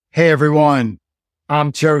Hey everyone,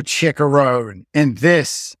 I'm Joe Chickarone, and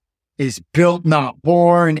this is Built Not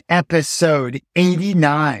Born, episode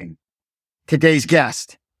 89. Today's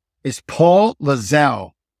guest is Paul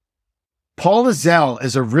Lizell. Paul Lizell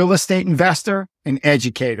is a real estate investor and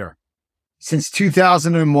educator. Since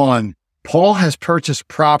 2001, Paul has purchased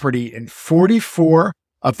property in 44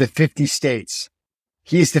 of the 50 states.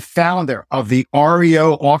 He is the founder of the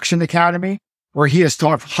REO Auction Academy, where he has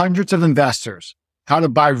taught hundreds of investors how to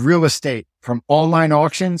buy real estate from online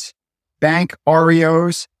auctions, bank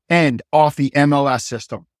REOs, and off the MLS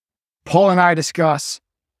system. Paul and I discuss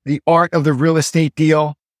the art of the real estate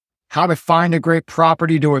deal, how to find a great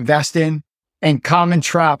property to invest in, and common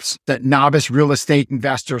traps that novice real estate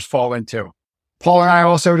investors fall into. Paul and I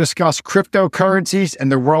also discuss cryptocurrencies and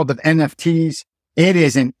the world of NFTs. It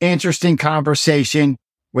is an interesting conversation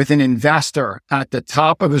with an investor at the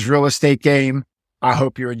top of his real estate game. I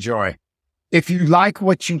hope you enjoy. If you like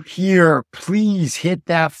what you hear, please hit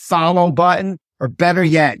that follow button, or better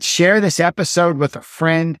yet, share this episode with a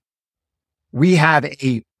friend. We have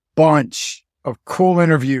a bunch of cool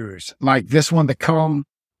interviews like this one to come.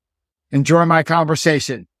 Enjoy my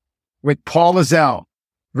conversation with Paul Lizell,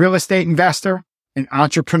 real estate investor and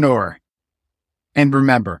entrepreneur. And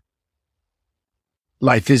remember,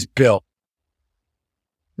 life is built,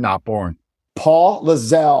 not born. Paul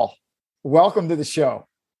Lizell, welcome to the show.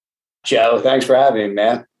 Joe, thanks for having me,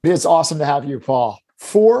 man. It's awesome to have you, Paul.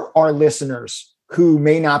 For our listeners who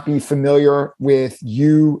may not be familiar with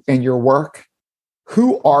you and your work,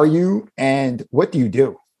 who are you and what do you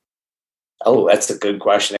do? Oh, that's a good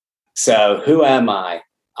question. So who am I?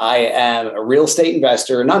 I am a real estate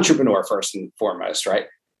investor, an entrepreneur first and foremost, right?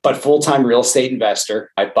 But full-time real estate investor.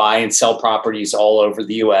 I buy and sell properties all over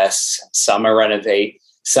the US. Some I renovate.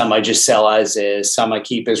 Some I just sell as is. Some I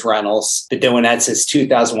keep as rentals. Been doing that since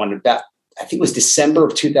 2001. About, I think it was December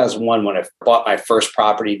of 2001 when I bought my first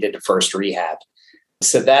property, did the first rehab.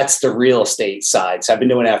 So that's the real estate side. So I've been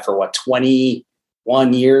doing that for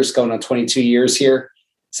 21 years, going on 22 years here.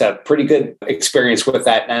 So pretty good experience with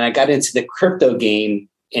that. And I got into the crypto game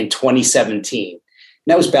in 2017. And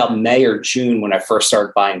that was about May or June when I first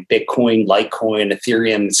started buying Bitcoin, Litecoin,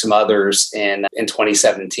 Ethereum, and some others in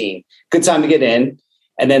 2017. Good time to get in.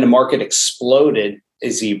 And then the market exploded,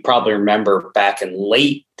 as you probably remember, back in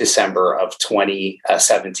late December of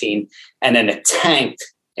 2017. And then it tanked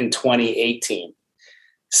in 2018.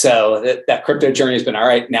 So that crypto journey has been, all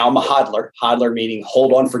right, now I'm a hodler. Hodler meaning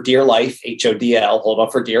hold on for dear life, HODL, hold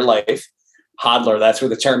on for dear life. Hodler, that's where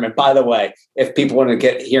the term. And by the way, if people want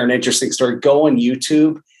to hear an interesting story, go on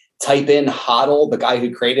YouTube, type in HODL, the guy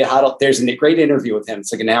who created HODL. There's a great interview with him.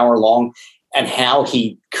 It's like an hour long. And how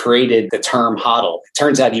he created the term HODL. It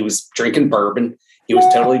turns out he was drinking bourbon. He was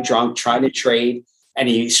totally drunk, trying to trade, and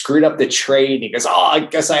he screwed up the trade. He goes, I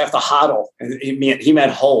guess I have to HODL. And he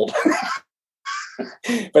meant hold.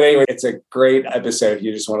 But anyway, it's a great episode.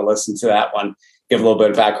 You just want to listen to that one, give a little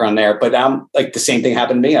bit of background there. But like the same thing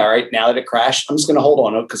happened to me. All right, now that it crashed, I'm just going to hold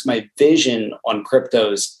on to it because my vision on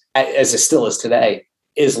cryptos, as it still is today,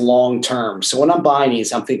 is long-term. So when I'm buying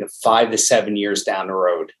these, I'm thinking 5 to 7 years down the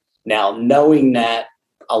road. Now, knowing that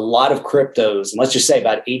a lot of cryptos, and let's just say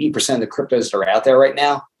about 80% of the cryptos that are out there right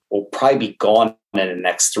now will probably be gone in the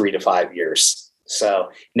next 3 to 5 years.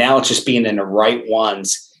 So now it's just being in the right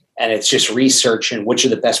ones. And it's just researching which are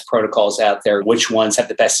the best protocols out there, which ones have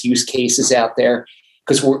the best use cases out there.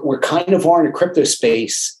 Because we're kind of in a crypto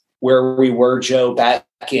space where we were, Joe, back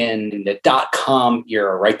in the .com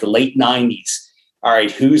era, right? The late 90s. All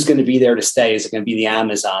right, who's going to be there to stay? Is it going to be the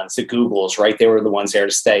Amazons, the Googles, right? They were the ones there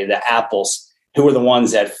to stay. The Apples, who were the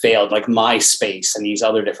ones that failed, like MySpace and these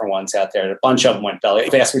other different ones out there. A bunch of them went belly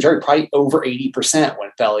up. Vast majority, probably over 80%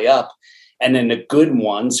 went belly up. And then the good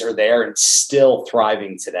ones are there and still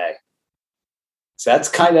thriving today. So that's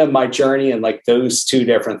kind of my journey and like those two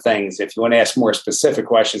different things. If you want to ask more specific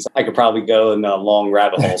questions, I could probably go in long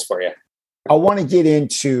rabbit holes for you. I want to get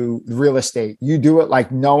into real estate. You do it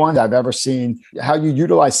like no one I've ever seen, how you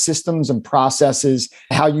utilize systems and processes,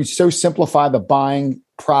 how you so simplify the buying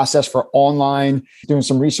process for online, doing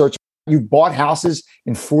some research. You bought houses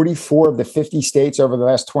in 44 of the 50 states over the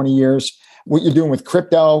last 20 years. What you're doing with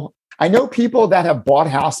crypto. I know people that have bought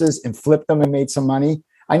houses and flipped them and made some money.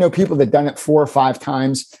 I know people that have done it 4 or 5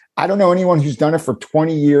 times. I don't know anyone who's done it for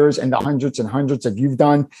 20 years and the hundreds and hundreds that you've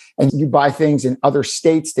done, and you buy things in other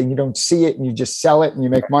states that you don't see it and you just sell it and you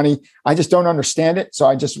make money. I just don't understand it. So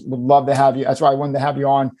I just would love to have you. That's why I wanted to have you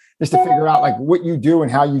on, just to figure out like what you do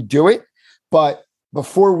and how you do it. But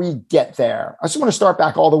before we get there, I just want to start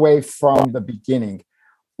back all the way from the beginning.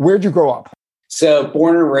 Where'd you grow up? So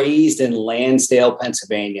born and raised in Lansdale,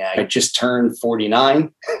 Pennsylvania. I just turned 49.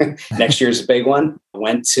 Next year's a big one.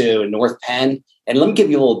 Went to North Penn. And let me give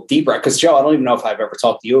you a little deeper, because Joe, I don't even know if I've ever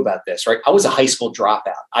talked to you about this, right? I was a high school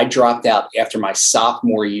dropout. I dropped out after my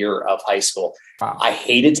sophomore year of high school. Wow. I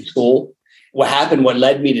hated school. What happened, what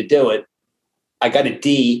led me to do it, I got a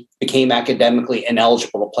D, became academically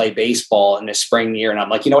ineligible to play baseball in the spring year. And I'm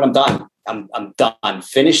like, you know what? I'm done. I'm done.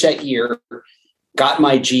 Finished that year, got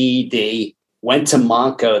my GED, went to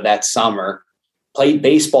Montco that summer, played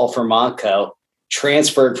baseball for Montco,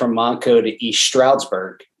 transferred from Montco to East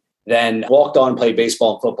Stroudsburg, then walked on, played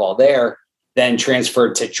baseball and football there, then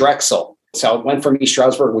transferred to Drexel. So I went from East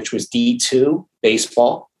Stroudsburg, which was D2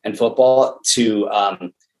 baseball and football, to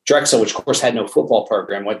Drexel, which of course had no football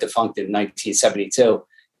program, went defunct in 1972,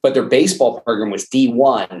 but their baseball program was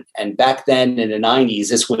D1. And back then in the 90s,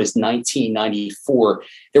 this was 1994,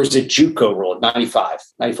 there was a JUCO rule,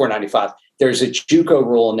 94, 95. There's a JUCO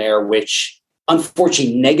rule in there, which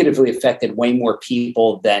unfortunately negatively affected way more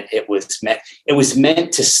people than it was meant. It was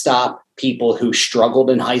meant to stop people who struggled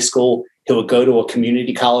in high school, who would go to a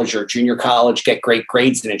community college or a junior college, get great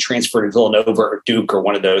grades, and then transfer to Villanova or Duke or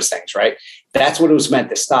one of those things, right? That's what it was meant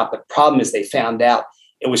to stop. The problem is they found out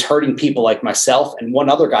it was hurting people like myself and one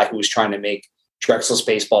other guy who was trying to make Drexel's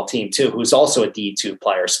baseball team too, who was also a D2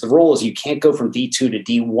 player. So the rule is you can't go from D2 to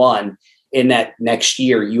D1 in that next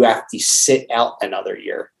year. You have to sit out another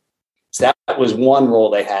year. So that was one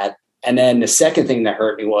rule they had. And then the second thing that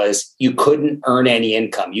hurt me was you couldn't earn any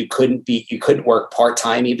income. You couldn't work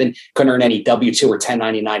part-time, even couldn't earn any W-2 or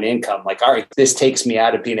 1099 income. Like, all right, this takes me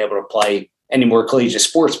out of being able to play any more collegiate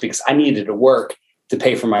sports because I needed to work to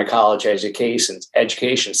pay for my college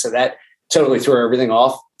education. So that totally threw everything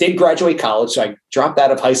off. Did graduate college. So I dropped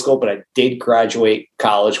out of high school, but I did graduate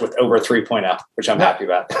college with over a 3.0, which I'm happy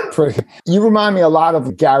about. You remind me a lot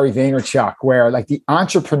of Gary Vaynerchuk, where like the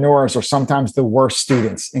entrepreneurs are sometimes the worst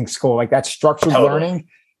students in school. Like that structured learning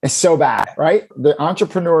is so bad, right? The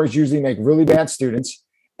entrepreneurs usually make really bad students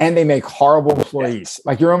and they make horrible employees.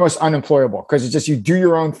 Yeah. Like you're almost unemployable because it's just you do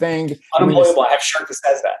your own thing. Unemployable. I have a shirt that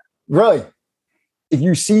says that. Really? If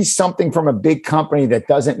you see something from a big company that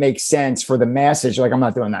doesn't make sense for the masses, you're like, I'm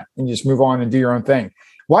not doing that. And you just move on and do your own thing.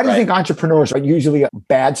 Why do you think entrepreneurs are usually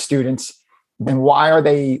bad students? And why are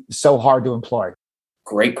they so hard to employ?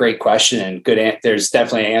 Great question. And there's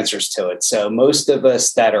definitely answers to it. So most of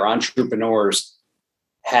us that are entrepreneurs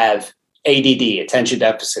have ADD, attention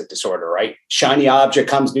deficit disorder, right? New shiny object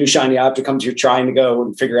comes, you're trying to go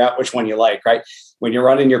and figure out which one you like, right? When you're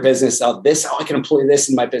running your business, I can employ this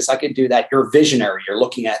in my business. I can do that. You're a visionary. You're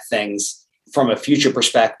looking at things from a future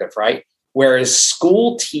perspective, right? Whereas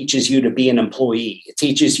school teaches you to be an employee. It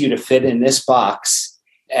teaches you to fit in this box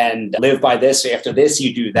and live by this. After this,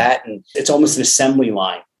 you do that. And it's almost an assembly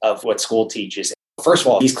line of what school teaches. First of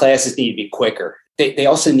all, these classes need to be quicker. They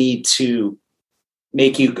also need to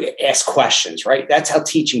make you ask questions, right? That's how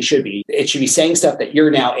teaching should be. It should be saying stuff that you're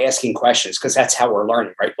now asking questions because that's how we're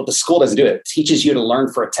learning, right? But the school doesn't do it. It teaches you to learn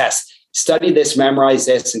for a test. Study this, memorize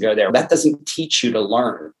this, and go there. That doesn't teach you to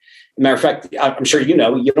learn. Matter of fact, I'm sure you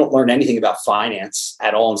know, you don't learn anything about finance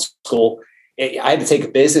at all in school. I had to take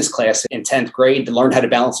a business class in 10th grade to learn how to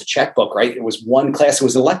balance a checkbook, right? It was one class, it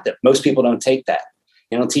was elective. Most people don't take that.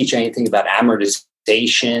 They don't teach anything about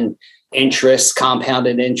amortization, interest,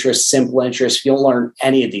 compounded interest, simple interest. You don't learn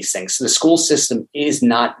any of these things. So the school system is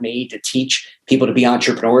not made to teach people to be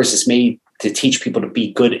entrepreneurs. It's made to teach people to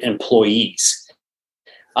be good employees.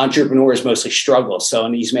 Entrepreneurs mostly struggle. So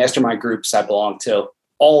in these mastermind groups I belong to,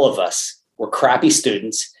 all of us were crappy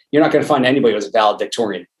students. You're not going to find anybody who's a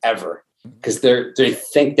valedictorian ever because they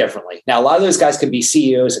think differently. Now, a lot of those guys could be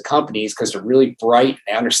CEOs of companies because they're really bright,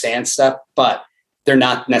 they understand stuff, but they're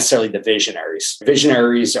not necessarily the visionaries.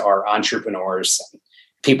 Visionaries are entrepreneurs,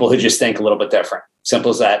 people who just think a little bit different.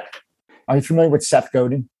 Simple as that. Are you familiar with Seth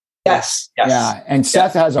Godin? Yes. Yeah. And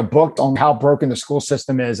Seth has a book on how broken the school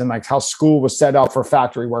system is and like how school was set up for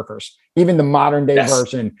factory workers, even the modern day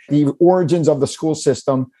version, the origins of the school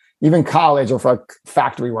system, even college are for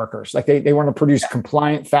factory workers. Like they want to produce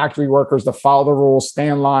compliant factory workers that follow the rules, stay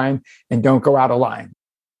in line, and don't go out of line.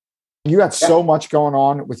 You got so much going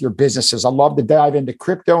on with your businesses. I'd love to dive into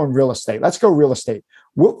crypto and real estate. Let's go real estate.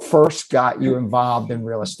 What first got you involved in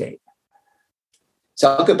real estate?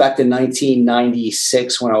 So I'll go back to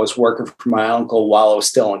 1996 when I was working for my uncle while I was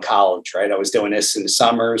still in college, right? I was doing this in the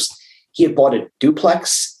summers. He had bought a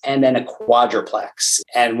duplex and then a quadruplex.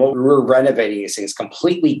 And what we were renovating these things,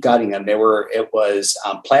 completely gutting them. It was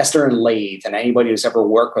plaster and lathe. And anybody who's ever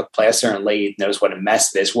worked with plaster and lathe knows what a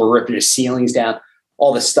mess it is. We're ripping the ceilings down.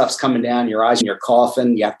 All the stuff's coming down your eyes and your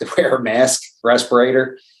coughing. You have to wear a mask,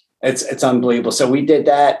 respirator. It's unbelievable. So we did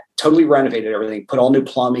that, totally renovated everything, put all new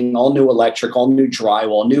plumbing, all new electric, all new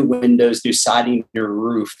drywall, new windows, new siding, new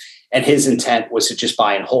roof. And his intent was to just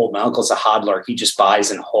buy and hold. My uncle's a hodler. He just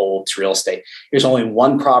buys and holds real estate. There's only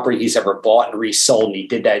one property he's ever bought and resold, and he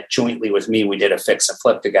did that jointly with me. We did a fix and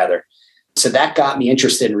flip together. So that got me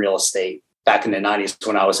interested in real estate back in the 90s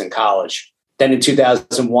when I was in college. Then in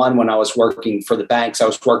 2001, when I was working for the banks, I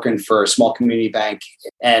was working for a small community bank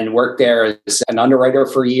and worked there as an underwriter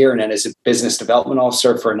for a year and then as a business development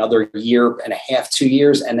officer for another year and a half, 2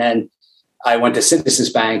 years. And then I went to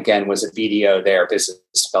Citizens Bank and was a BDO there, business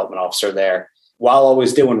development officer there, while I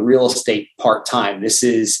was doing real estate part-time. This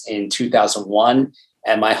is in 2001.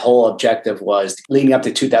 And my whole objective was, leading up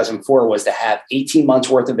to 2004, was to have 18 months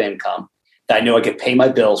worth of income that I knew I could pay my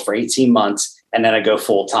bills for 18 months. And then I go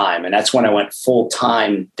full time. And that's when I went full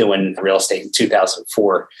time doing real estate in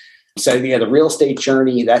 2004. So yeah, the real estate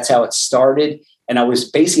journey, that's how it started. And I was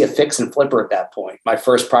basically a fix and flipper at that point. My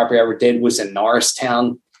first property I ever did was in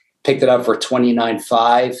Norristown, picked it up for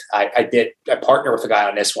 $29,500. I partnered with a guy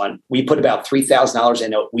on this one. We put about $3,000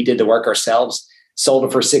 in it. We did the work ourselves, sold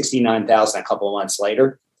it for $69,000 a couple of months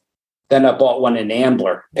later. Then I bought one in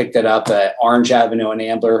Ambler, picked it up at Orange Avenue in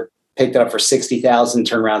Ambler. Picked it up for $60,000,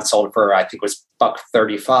 turned around, sold it for, I think it was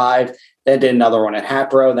 $135. Then did another one at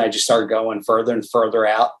Hatboro. Then I just started going further and further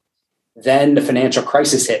out. Then the financial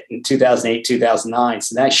crisis hit in 2008, 2009.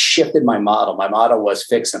 So that shifted my model. My model was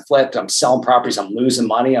fix and flip. I'm selling properties. I'm losing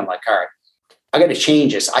money. I'm like, all right, I got to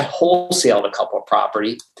change this. I wholesaled a couple of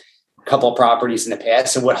properties in the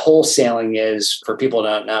past. And what wholesaling is, for people who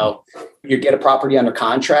don't know, you get a property under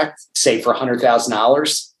contract, say for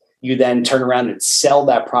 $100,000. You then turn around and sell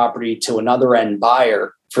that property to another end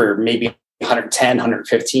buyer for maybe 110,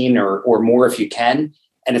 115 or more if you can.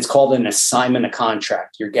 And it's called an assignment of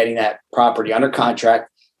contract. You're getting that property under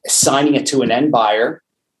contract, assigning it to an end buyer,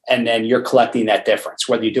 and then you're collecting that difference.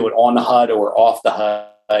 Whether you do it on the HUD or off the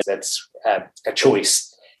HUD, that's a choice.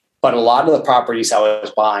 But a lot of the properties I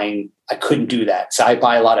was buying, I couldn't do that. So I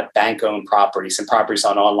buy a lot of bank-owned properties and properties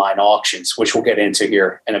on online auctions, which we'll get into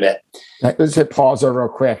here in a bit. Let's hit pause there real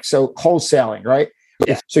quick. So wholesaling, right?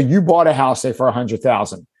 Yeah. So you bought a house, say, for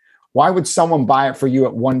 $100,000. Why would someone buy it for you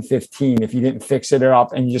at $115 if you didn't fix it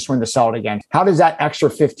up and you just wanted to sell it again? How does that extra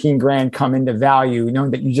 $15,000 come into value,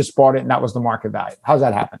 knowing that you just bought it and that was the market value? How does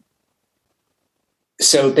that happen?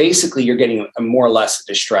 So basically, you're getting a more or less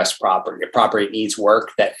distressed property. A property needs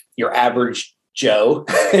work that your average Joe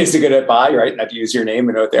is going to buy, right? Not to use your name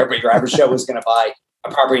and out there, but your average Joe is going to buy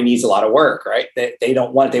a property needs a lot of work, right? They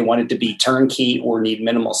want it to be turnkey or need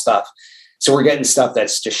minimal stuff. So we're getting stuff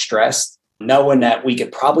that's distressed, knowing that we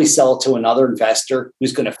could probably sell it to another investor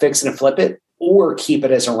who's going to fix it and flip it or keep it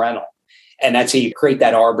as a rental. And that's how you create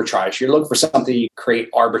that arbitrage. You're looking for something you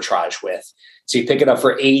create arbitrage with. So you pick it up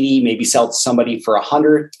for 80, maybe sell it to somebody for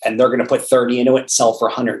 100, and they're going to put 30 into it and sell for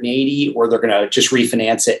 180, or they're going to just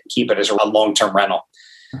refinance it and keep it as a long-term rental.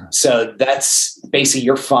 So that's basically,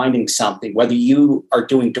 you're finding something, whether you are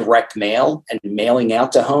doing direct mail and mailing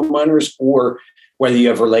out to homeowners, or whether you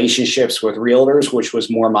have relationships with realtors, which was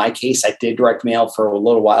more my case. I did direct mail for a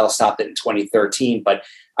little while, stopped it in 2013, but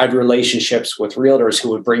I had relationships with realtors who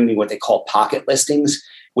would bring me what they call pocket listings,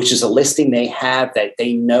 which is a listing they have that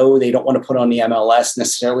they know they don't want to put on the MLS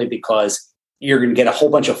necessarily because you're going to get a whole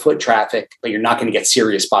bunch of foot traffic, but you're not going to get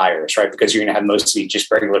serious buyers, right? Because you're going to have mostly just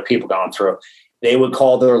regular people going through. They would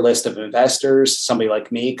call their list of investors, somebody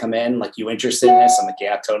like me, come in, like, you interested in this? I'm like,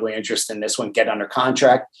 yeah, totally interested in this one, get under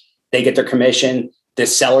contract. They get their commission. The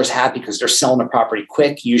seller's happy because they're selling the property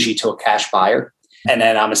quick, usually to a cash buyer. And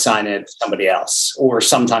then I'm assigning it to somebody else. Or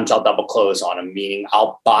sometimes I'll double close on them, meaning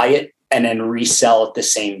I'll buy it and then resell it the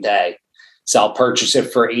same day. So I'll purchase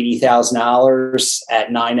it for $80,000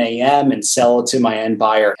 at 9 a.m. and sell it to my end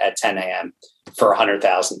buyer at 10 a.m. for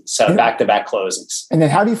 $100,000. So back-to-back closings. And then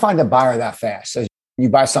how do you find a buyer that fast? So you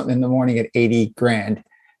buy something in the morning at $80,000.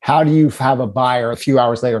 How do you have a buyer a few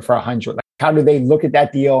hours later for $100,000? Like, how do they look at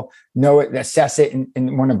that deal, know it, assess it,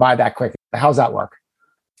 and want to buy that quick? How's that work?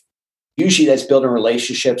 Usually that's building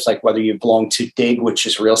relationships, like whether you belong to DIG, which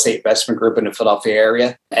is a real estate investment group in the Philadelphia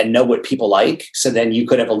area, and know what people like. So then you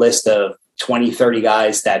could have a list of 20, 30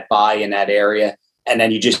 guys that buy in that area. And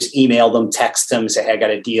then you just email them, text them, say, hey, I got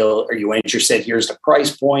a deal. Are you interested? Here's the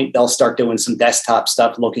price point. They'll start doing some desktop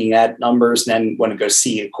stuff, looking at numbers, and then want to go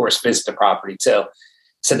see, of course, visit the property too.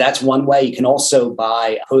 So that's one way. You can also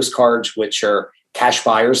buy postcards, which are cash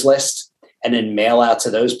buyers list, and then mail out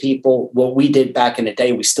to those people. What we did back in the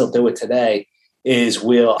day, we still do it today, is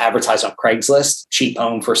we'll advertise on Craigslist, cheap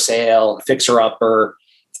home for sale, fixer-upper,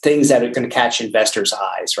 things that are going to catch investors'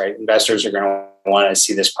 eyes, right? Investors are going to want to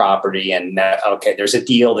see this property and okay, there's a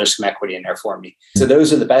deal, there's some equity in there for me. So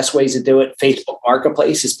those are the best ways to do it. Facebook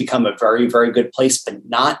Marketplace has become a very, very good place, but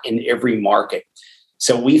not in every market.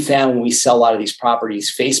 So we found when we sell a lot of these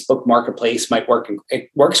properties, Facebook Marketplace might work. It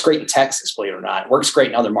works great in Texas, believe it or not. It works great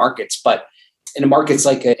in other markets, but in the markets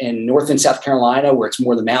like in North and South Carolina, where it's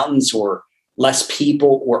more the mountains or less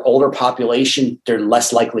people or older population, they're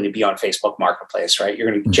less likely to be on Facebook Marketplace, right?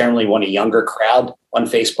 You're going to generally want a younger crowd on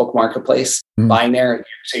Facebook Marketplace buying there.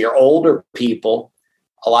 So your older people,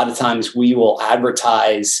 a lot of times we will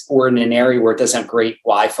advertise, or in an area where it doesn't have great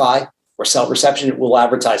Wi-Fi or cell reception, we'll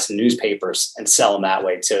advertise to newspapers and sell them that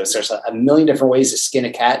way too. So there's a million different ways to skin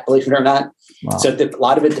a cat, believe it or not. Wow. So a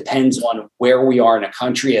lot of it depends on where we are in a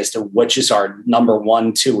country as to which is our number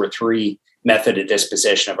 1, 2, or 3 method of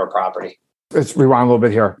disposition of our property. Let's rewind a little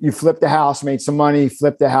bit here. You flipped the house, made some money,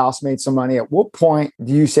 flipped the house, made some money. At what point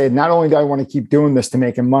do you say, not only do I want to keep doing this to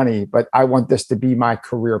making money, but I want this to be my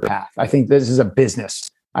career path? I think this is a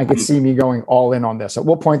business. I could see me going all in on this. At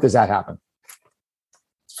what point does that happen?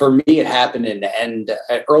 For me, it happened in the end,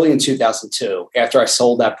 early in 2002. After I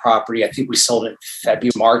sold that property, I think we sold it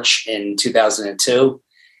March in 2002.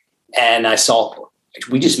 And I saw,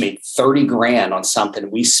 we just made 30 grand on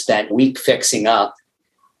something we spent a week fixing up,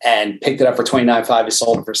 and picked it up for $29,500. We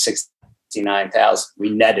sold it for $69,000. We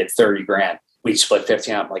netted 30 grand. We split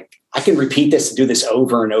 15. I'm like, I can repeat this and do this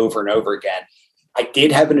over and over and over again. I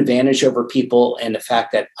did have an advantage over people in the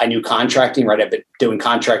fact that I knew contracting, right? I've been doing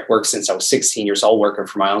contract work since I was 16 years old, working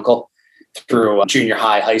for my uncle through junior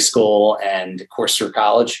high school, and of course through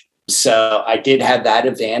college. So I did have that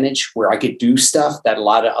advantage where I could do stuff that a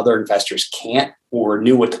lot of other investors can't or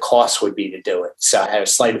knew what the cost would be to do it. So I had a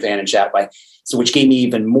slight advantage that way. So which gave me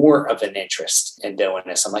even more of an interest in doing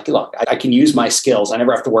this. I'm like, look, I can use my skills. I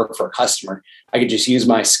never have to work for a customer. I could just use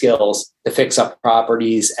my skills to fix up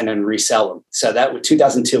properties and then resell them. So that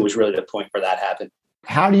 2002 was really the point where that happened.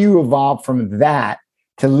 How do you evolve from that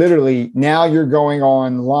to literally now you're going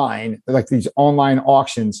online, like these online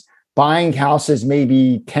auctions, buying houses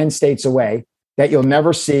maybe 10 states away that you'll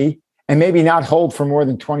never see and maybe not hold for more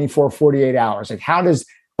than 24, 48 hours? Like, how does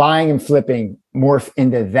buying and flipping morph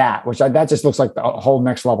into that, that just looks like the whole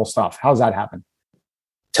next level stuff? How's that happen?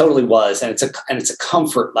 Totally was. And it's a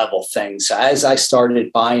comfort level thing. So as I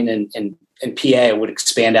started buying in PA, I would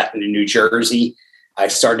expand out into New Jersey. I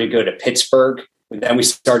started to go to Pittsburgh. And then we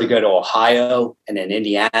started to go to Ohio and then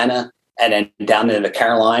Indiana and then down into the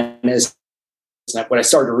Carolinas. And what I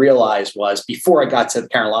started to realize was before I got to the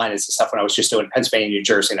Carolinas and stuff, when I was just doing Pennsylvania, New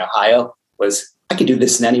Jersey, and Ohio, was I could do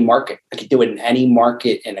this in any market. I could do it in any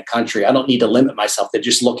market in the country. I don't need to limit myself to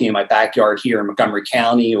just looking in my backyard here in Montgomery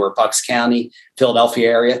County or Bucks County, Philadelphia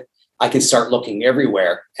area. I can start looking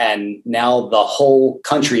everywhere. And now the whole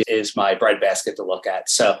country is my breadbasket to look at.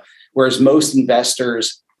 So whereas most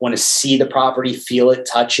investors want to see the property, feel it,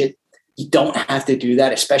 touch it, you don't have to do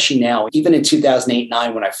that, especially now. Even in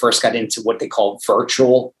 2008-9, when I first got into what they call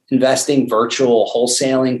virtual investing, virtual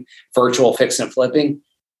wholesaling, virtual fix and flipping,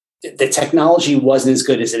 the technology wasn't as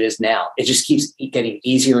good as it is now. It just keeps getting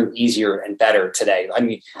easier and easier and better today. I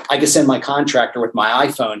mean, I can send my contractor with my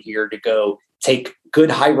iPhone here to go take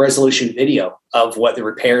good high resolution video of what the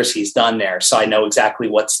repairs he's done there. So I know exactly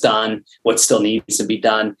what's done, what still needs to be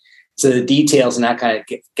done. So the details and that kind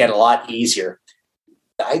of get a lot easier.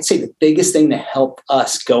 I'd say the biggest thing to help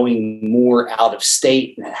us going more out of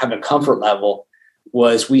state and having a comfort level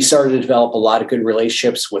was we started to develop a lot of good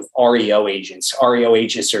relationships with REO agents. REO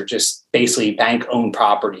agents are just basically bank-owned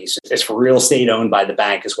properties. It's for real estate owned by the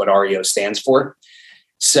bank is what REO stands for.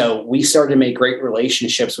 So we started to make great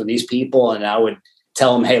relationships with these people, and I would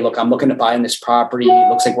tell them, hey, look, I'm looking to buy in this property. It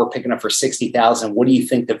looks like we're picking up for $60,000. What do you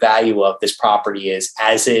think the value of this property is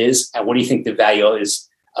as is? And what do you think the value is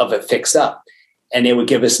of it fixed up? And they would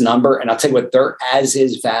give us a number. And I'll tell you what, their as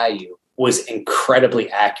is value was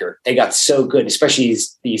incredibly accurate. They got so good, especially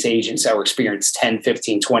these agents that were experienced 10,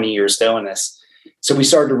 15, 20 years doing this. So we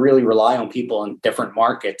started to really rely on people in different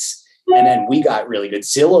markets. And then we got really good.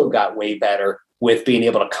 Zillow got way better with being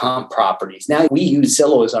able to comp properties. Now we use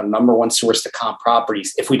Zillow as our number one source to comp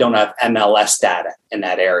properties if we don't have MLS data in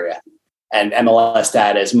that area. And MLS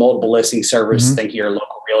data is multiple listing service. Mm-hmm. Think you're a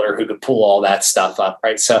local realtor who could pull all that stuff up,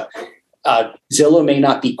 right? So Zillow may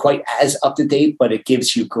not be quite as up to date, but it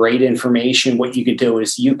gives you great information. What you could do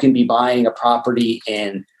is you can be buying a property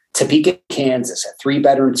in Topeka, Kansas, a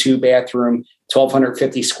 3-bedroom, 2-bathroom,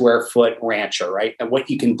 1,250 square foot rancher, right? And what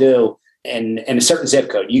you can do in a certain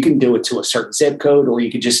zip code, you can do it to a certain zip code, or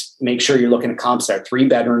you could just make sure you're looking at comps that are 3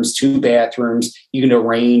 bedrooms, 2 bathrooms. You can do a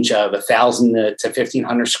range of 1,000 to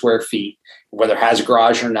 1,500 square feet, whether it has a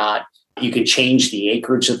garage or not. You can change the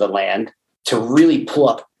acreage of the land. to really pull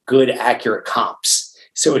up good, accurate comps.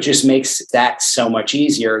 So it just makes that so much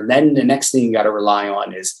easier. And then the next thing you got to rely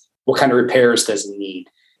on is what kind of repairs does it need?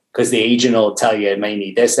 Because the agent will tell you it may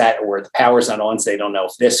need this, that, or the power's not on, so they don't know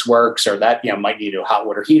if this works, or that, might need a hot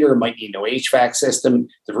water heater, might need no HVAC system.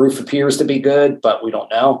 The roof appears to be good, but we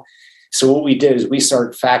don't know. So what we did is we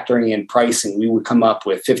started factoring in pricing. We would come up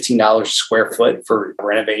with $15 a square foot for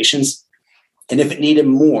renovations. And if it needed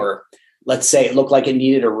more, let's say it looked like it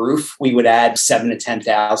needed a roof, we would add $7,000 to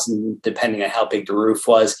 $10,000, depending on how big the roof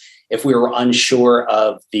was. If we were unsure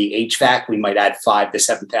of the HVAC, we might add $5,000 to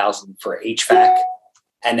 $7,000 for HVAC.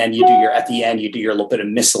 And then at the end, you do your little bit of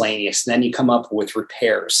miscellaneous. And then you come up with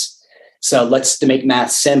repairs. So to make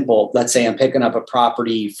math simple, let's say I'm picking up a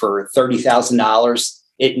property for $30,000.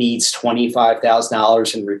 It needs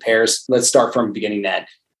 $25,000 in repairs. Let's start from the beginning then.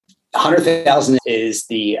 $100,000 is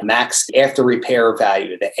the max after repair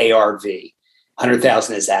value, the ARV.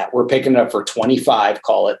 $100,000 is that. We're picking it up for 25,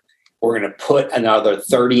 call it. We're going to put another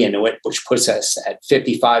 30 into it, which puts us at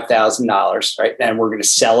 $55,000, right? And we're going to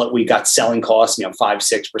sell it. We got selling costs,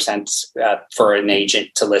 5-6% for an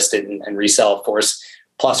agent to list it and resell it for us,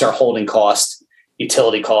 plus our holding cost,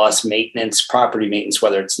 utility costs, maintenance, property maintenance,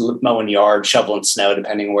 whether it's mowing yard, shoveling snow,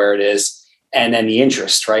 depending where it is, and then the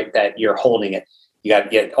interest, right, that you're holding it. You got to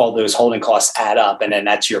get all those holding costs add up, and then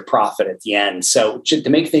that's your profit at the end. So to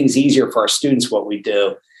make things easier for our students, what we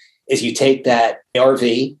do is you take that ARV,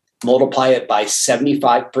 multiply it by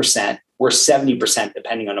 75%, or 70%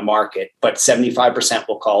 depending on the market, but 75%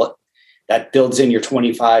 we'll call it. That builds in your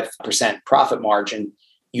 25% profit margin.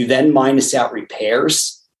 You then minus out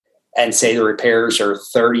repairs and say the repairs are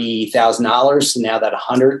 $30,000. Now that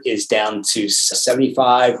 100 is down to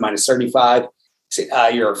 75 minus 35.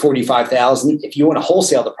 You're $45,000. If you want to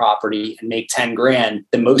wholesale the property and make 10 grand,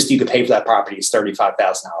 the most you could pay for that property is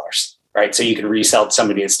 $35,000, right? So you can resell to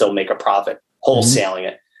somebody and still make a profit wholesaling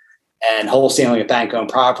it. And wholesaling a bank-owned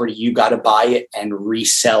property, you got to buy it and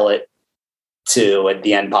resell it to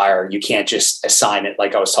the end buyer. You can't just assign it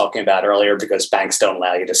like I was talking about earlier because banks don't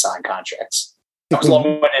allow you to sign contracts. That was a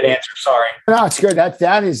long-winded answer. Sorry. No, it's good.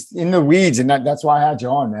 That is in the weeds, and that's why I had you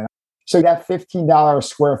on, man. So that $15 a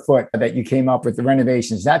square foot that you came up with the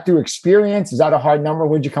renovations, is that through experience? Is that a hard number?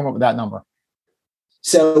 Where'd you come up with that number?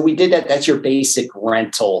 So we did that. That's your basic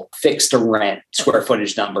rental, fixed to rent square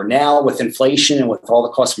footage number. Now with inflation and with all the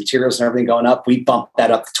cost of materials and everything going up, we bumped that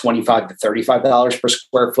up to $25 to $35 per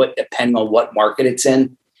square foot, depending on what market it's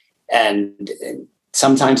in. And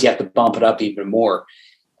sometimes you have to bump it up even more.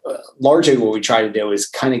 Largely what we try to do is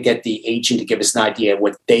kind of get the agent to give us an idea of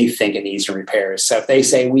what they think it needs in repairs. So if they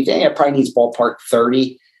say we think it probably needs ballpark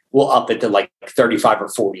 30, we'll up it to like 35 or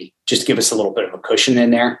 40, just give us a little bit of a cushion in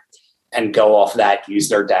there and go off that, use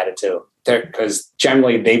their data too. Because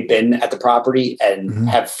generally they've been at the property and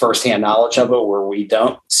have firsthand knowledge of it where we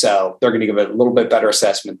don't. So they're going to give it a little bit better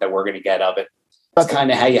assessment than we're going to get of it. That's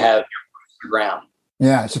kind of how you have your ground.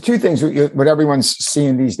 Yeah. So two things, what everyone's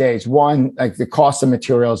seeing these days. One, like the cost of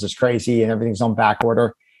materials is crazy and everything's on back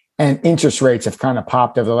order. And interest rates have kind of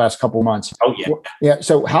popped over the last couple of months. Oh, yeah. Yeah.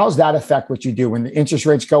 So how does that affect what you do when the interest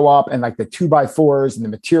rates go up and like the 2x4s and the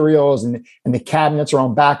materials and the cabinets are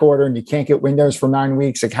on back order and you can't get windows for 9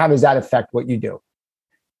 weeks? Like, how does that affect what you do?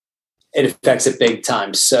 It affects it big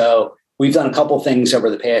time. So we've done a couple of things over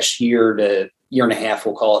the past year to year and a half,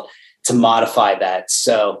 we'll call it, to modify that.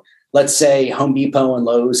 So let's say Home Depot and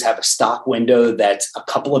Lowe's have a stock window that's a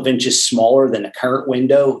couple of inches smaller than the current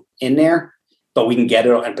window in there, but we can get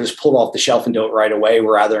it and just pull it off the shelf and do it right away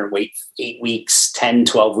rather than wait 8 weeks, 10,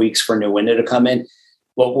 12 weeks for a new window to come in.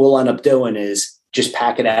 What we'll end up doing is just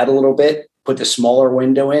pack it out a little bit, put the smaller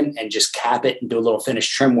window in and just cap it and do a little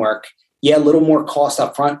finished trim work. Yeah, a little more cost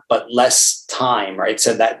up front, but less time, right?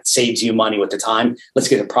 So that saves you money with the time. Let's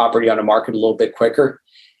get the property on the market a little bit quicker.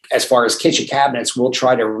 As far as kitchen cabinets, we'll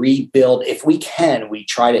try to rebuild. If we can,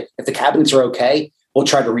 if the cabinets are okay, we'll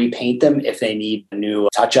try to repaint them if they need a new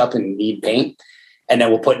touch up and need paint. And then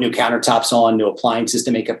we'll put new countertops on, new appliances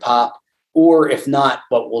to make it pop. Or if not,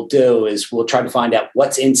 what we'll do is we'll try to find out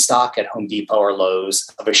what's in stock at Home Depot or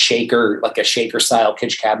Lowe's of a shaker, like a shaker style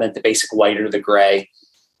kitchen cabinet, the basic white or the gray.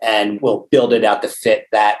 And we'll build it out to fit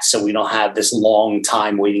that so we don't have this long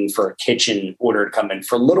time waiting for a kitchen order to come in.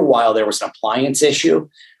 For a little while, there was an appliance issue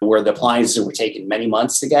where the appliances were taking many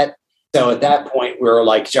months to get. So at that point, we were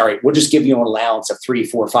like, all right, we'll just give you an allowance of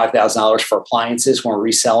 $3,000, $4,000, $5,000 for appliances when we're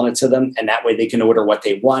reselling it to them. And that way they can order what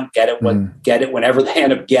they want, get it whenever they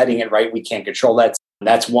end up getting it, right? We can't control that.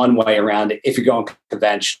 That's one way around it. If you're going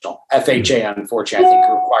conventional, FHA, unfortunately, I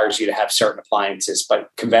think requires you to have certain appliances, but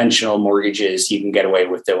conventional mortgages, you can get away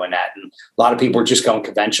with doing that. And a lot of people are just going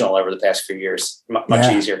conventional over the past few years.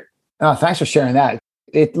 Much easier. Thanks for sharing that.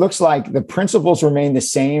 It looks like the principles remain the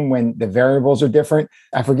same when the variables are different.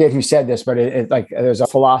 I forget who said this, but like there's a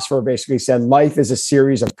philosopher basically said life is a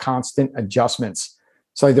series of constant adjustments.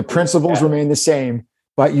 So like the principles remain the same,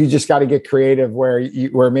 but you just got to get creative where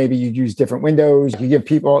maybe you use different windows. You give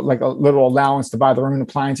people like a little allowance to buy their own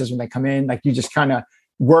appliances when they come in. Like you just kind of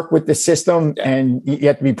work with the system and you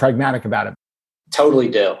have to be pragmatic about it. Totally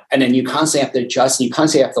do. And then you constantly have to adjust and you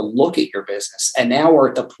constantly have to look at your business. And now we're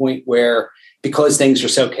at the point where, because things are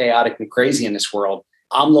so chaotic and crazy in this world,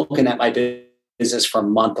 I'm looking at my business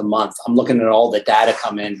from month to month. I'm looking at all the data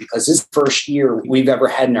come in because this is the first year we've ever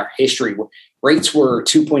had in our history. Rates were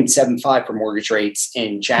 2.75 for mortgage rates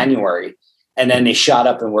in January. And then they shot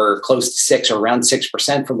up and were close to 6 or around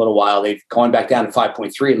 6% for a little while. They've gone back down to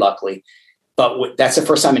 5.3, luckily. But that's the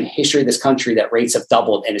first time in history of this country that rates have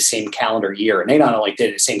doubled in the same calendar year. And they not only did it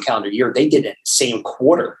in the same calendar year, they did it in the same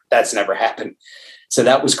quarter. That's never happened. So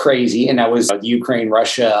that was crazy. And that was the Ukraine,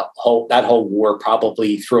 Russia, that whole war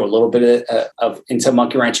probably threw a little bit of into a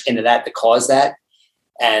monkey wrench into that to cause that.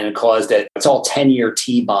 And it caused it. It's all 10-year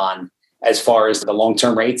T-bond as far as the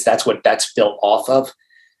long-term rates. That's what that's built off of.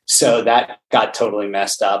 So that got totally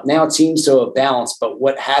messed up. Now it seems to have balanced. But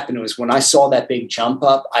what happened was when I saw that big jump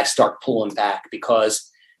up, I start pulling back because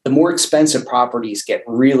the more expensive properties get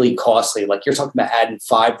really costly. Like you're talking about adding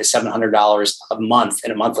 $500 to $700 a month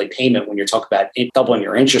in a monthly payment when you're talking about doubling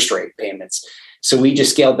your interest rate payments. So we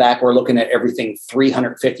just scaled back. We're looking at everything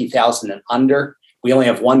 $350,000 and under. We only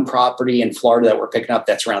have one property in Florida that we're picking up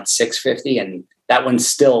that's around $650,000, and that one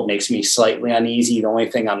still makes me slightly uneasy. The only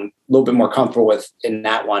thing I'm a little bit more comfortable with in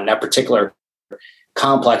that particular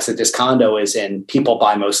complex that this condo is in, people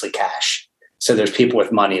buy mostly cash. So there's people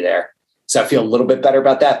with money there. So I feel a little bit better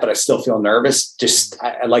about that, but I still feel nervous.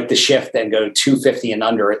 I like to shift and go 250 and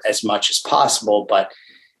under as much as possible. But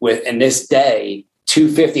in this day,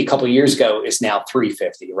 250 a couple of years ago is now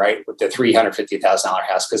 350, right? With the $350,000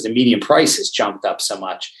 house, because the median price has jumped up so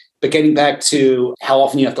much. But getting back to how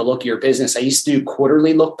often you have to look at your business, I used to do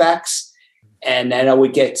quarterly look backs. And then I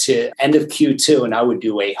would get to end of Q2 and I would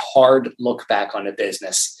do a hard look back on the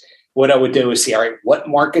business. What I would do is see, all right, what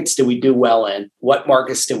markets do we do well in? What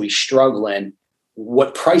markets do we struggle in?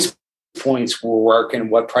 What price points were working?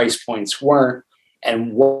 What price points weren't?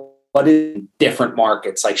 And what is different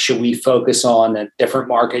markets? Like, should we focus on a different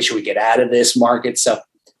market? Should we get out of this market? So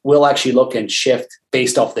we'll actually look and shift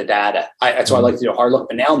based off the data. That's why I like to do a hard look.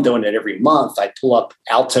 But now I'm doing it every month. I pull up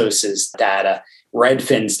Altos's data,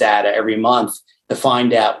 Redfin's data every month to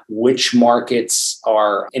find out which markets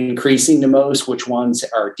are increasing the most, which ones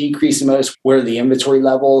are decreasing the most, where are the inventory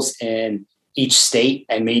levels in each state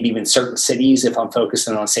and maybe even certain cities. If I'm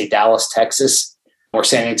focusing on, say, Dallas, Texas, or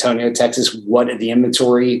San Antonio, Texas, what do the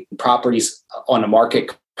inventory properties on the market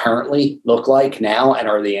currently look like now? And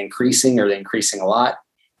are they increasing? Are they increasing a lot?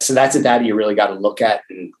 So that's the data you really got to look at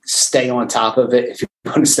and stay on top of it if you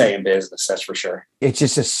want to stay in business, that's for sure. It's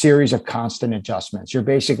just a series of constant adjustments. You're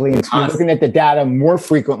basically you're looking at the data more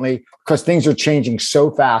frequently because things are changing so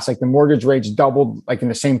fast. Like the mortgage rates doubled like in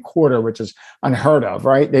the same quarter, which is unheard of,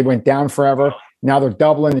 right? They went down forever. Now they're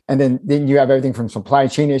doubling. And then you have everything from supply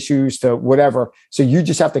chain issues to whatever. So you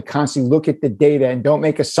just have to constantly look at the data and don't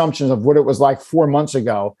make assumptions of what it was like 4 months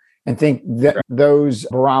ago and think that those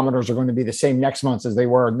barometers are going to be the same next month as they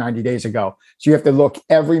were 90 days ago. So you have to look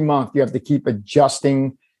every month. You have to keep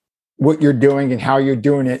adjusting what you're doing and how you're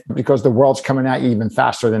doing it because the world's coming at you even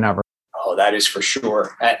faster than ever. Oh, that is for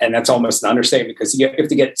sure. And that's almost an understatement because you have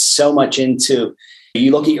to get so much into,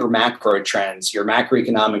 you look at your macro trends, your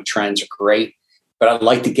macroeconomic trends are great, but I'd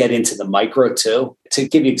like to get into the micro too. To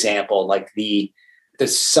give you an example, like the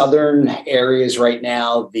southern areas right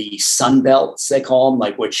now, the Sun Belts, they call them,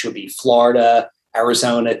 like which should be Florida,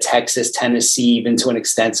 Arizona, Texas, Tennessee, even to an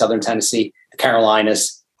extent, Southern Tennessee, the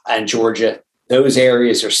Carolinas, and Georgia. Those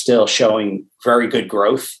areas are still showing very good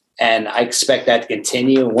growth. And I expect that to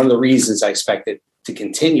continue. One of the reasons I expect it to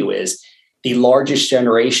continue is the largest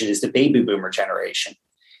generation is the baby boomer generation.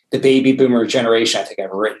 The baby boomer generation, I think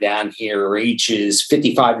I've written down here, ages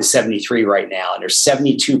 55 to 73 right now. And there's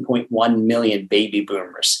 72.1 million baby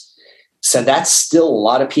boomers. So that's still a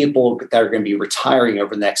lot of people that are going to be retiring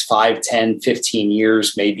over the next 5, 10, 15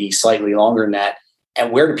 years, maybe slightly longer than that.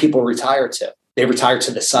 And where do people retire to? They retire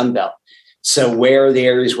to the Sun Belt. So where are the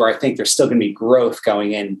areas where I think there's still going to be growth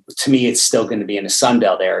going in? To me, it's still going to be in the Sun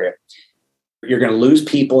Belt area. You're going to lose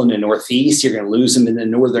people in the Northeast. You're going to lose them in the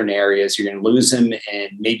northern areas. You're going to lose them in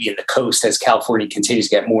maybe in the coast as California continues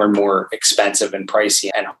to get more and more expensive and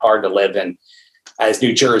pricey and hard to live in, as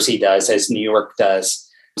New Jersey does, as New York does.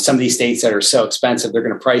 Some of these states that are so expensive, they're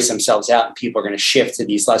going to price themselves out and people are going to shift to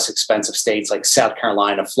these less expensive states like South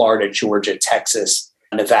Carolina, Florida, Georgia, Texas,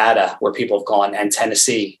 Nevada, where people have gone, and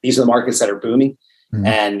Tennessee. These are the markets that are booming.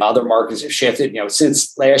 And other markets have shifted.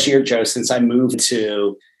 Since last year, Joe, since I moved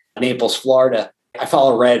to Naples, Florida, I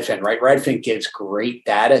follow Redfin, right? Redfin gives great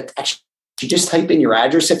data. Actually, you just type in your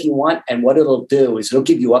address if you want. And what it'll do is it'll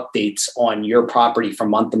give you updates on your property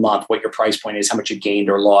from month to month, what your price point is, how much you gained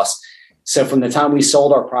or lost. So from the time we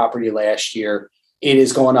sold our property last year, it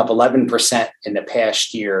is going up 11% in the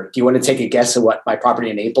past year. Do you want to take a guess at what my property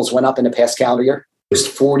in Naples went up in the past calendar year? It was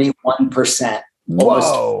 41%.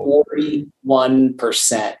 Almost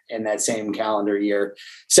 41% in that same calendar year.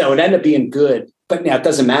 So it ended up being good. But now it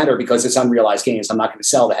doesn't matter because it's unrealized gains. I'm not going to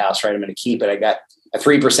sell the house, right? I'm going to keep it. I got a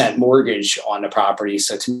 3% mortgage on the property.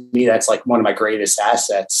 So to me, that's like one of my greatest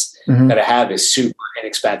assets that I have is super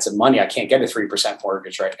inexpensive money. I can't get a 3%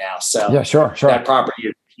 mortgage right now. So yeah, sure. That property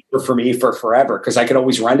is cheaper for me for forever because I could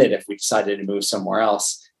always rent it if we decided to move somewhere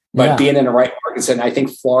else. But being in the right markets, and I think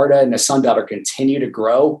Florida and the Sun Belt are continue to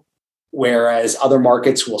grow, whereas other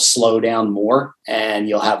markets will slow down more and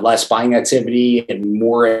you'll have less buying activity and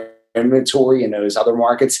more inventory in those other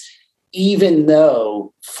markets, even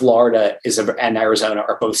though Florida and Arizona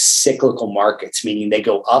are both cyclical markets, meaning they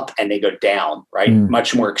go up and they go down, right?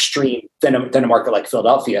 Much more extreme than a market like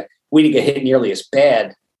Philadelphia. We didn't get hit nearly as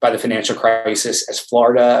bad by the financial crisis as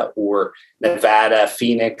Florida or Nevada,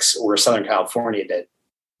 Phoenix, or Southern California did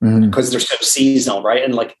because they're so seasonal, right?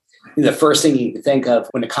 And like the first thing you think of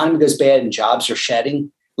when the economy goes bad and jobs are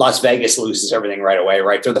shedding, Las Vegas loses everything right away,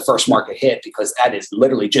 right? They're the first market hit because that is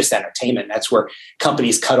literally just entertainment. That's where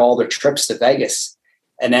companies cut all their trips to Vegas.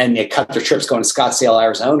 And then they cut their trips going to Scottsdale,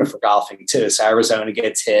 Arizona for golfing too. So Arizona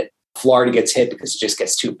gets hit. Florida gets hit because it just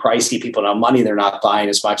gets too pricey. People don't have money. They're not buying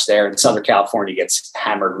as much there. And Southern California gets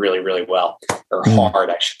hammered really, really well, or hard,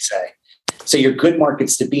 I should say. So you're good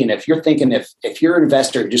markets to be in. If you're thinking, if you're an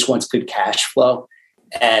investor who just wants good cash flow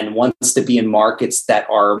and wants to be in markets that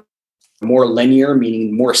are more linear,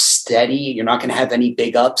 meaning more steady, you're not going to have any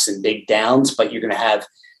big ups and big downs, but you're going to have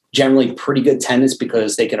generally pretty good tenants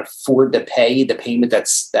because they can afford to pay the payment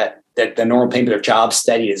that the normal payment of job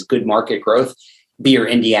steady is good market growth. Be your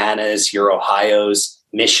Indianas, your Ohios,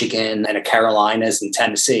 Michigan, and the Carolinas and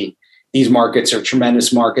Tennessee. These markets are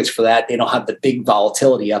tremendous markets for that. They don't have the big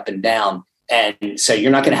volatility up and down. And so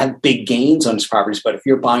you're not going to have big gains on these properties. But if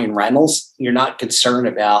you're buying rentals, you're not concerned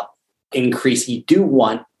about increase. You do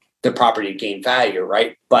want the property to gain value,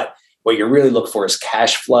 right? But what you really look for is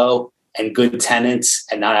cash flow and good tenants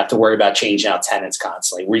and not have to worry about changing out tenants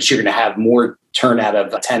constantly, which you're going to have more turnout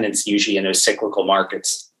of tenants usually in those cyclical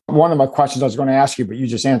markets. One of my questions I was going to ask you, but you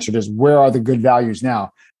just answered is where are the good values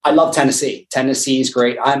now? I love Tennessee. Tennessee is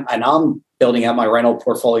great. I'm building out my rental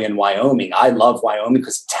portfolio in Wyoming. I love Wyoming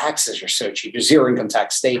because the taxes are so cheap. It's zero income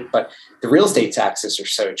tax state, but the real estate taxes are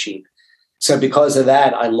so cheap. So because of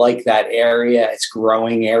that, I like that area. It's a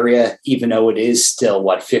growing area, even though it is still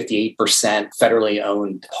 58% federally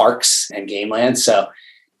owned parks and game land. So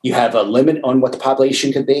you have a limit on what the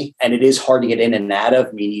population could be. And it is hard to get in and out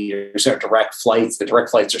of, meaning there's no direct flights. The direct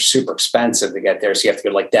flights are super expensive to get there. So you have to go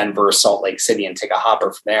to like Denver, Salt Lake City and take a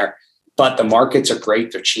hopper from there. But the markets are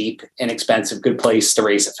great. They're cheap, inexpensive, good place to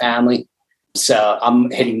raise a family. So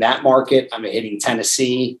I'm hitting that market. I'm hitting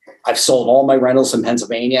Tennessee. I've sold all my rentals in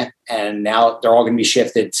Pennsylvania, and now they're all going to be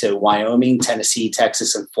shifted to Wyoming, Tennessee,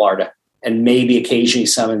 Texas, and Florida, and maybe occasionally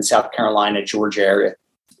some in South Carolina, Georgia area.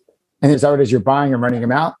 And is that what it is? You're buying and renting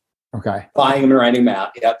them out? Okay. Buying them and renting them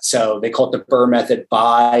out. Yep. So they call it the Burr method: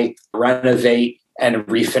 buy, renovate, and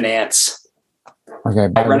refinance. Okay.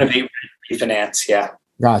 Renovate, refinance. Yeah.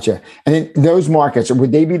 Gotcha. And then those markets,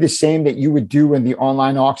 would they be the same that you would do in the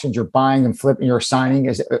online auctions? You're buying and flipping, you're signing.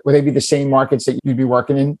 Would they be the same markets that you'd be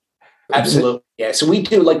working in? Absolutely. Yeah. So we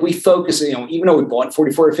do, we focus, even though we bought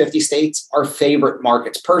 44 to 50 states, our favorite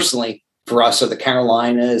markets personally for us are the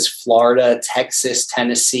Carolinas, Florida, Texas,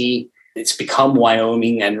 Tennessee. It's become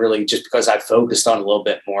Wyoming, and really just because I've focused on a little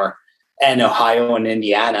bit more, and Ohio and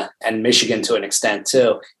Indiana and Michigan to an extent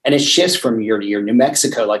too. And it shifts from year to year. New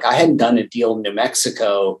Mexico, I hadn't done a deal in New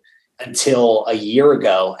Mexico until a year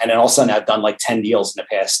ago. And then all of a sudden I've done 10 deals in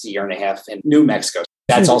the past year and a half in New Mexico.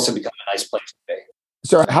 That's also become a nice place to be.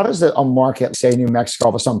 So how does a market, say New Mexico, all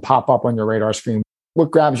of a sudden pop up on your radar screen?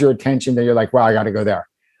 What grabs your attention that you're like, wow, I got to go there?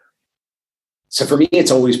 So for me,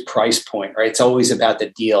 it's always price point, right? It's always about the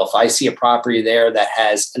deal. If I see a property there that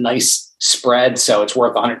has a nice spread, so it's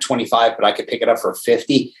worth 125, but I could pick it up for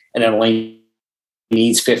 50 and it only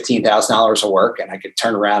needs $15,000 of work, and I could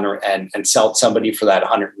turn around and sell it to somebody for that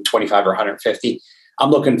 125 or 150.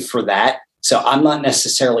 I'm looking for that. So I'm not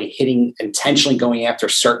necessarily intentionally going after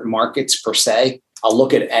certain markets per se. I'll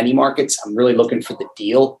look at any markets. I'm really looking for the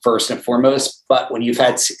deal first and foremost. But when you've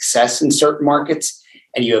had success in certain markets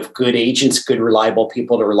and you have good agents, good, reliable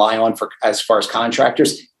people to rely on for as far as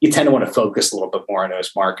contractors, you tend to want to focus a little bit more on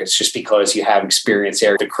those markets just because you have experience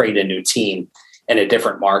there to create a new team in a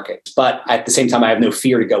different market. But at the same time, I have no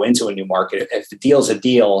fear to go into a new market. If the deal's a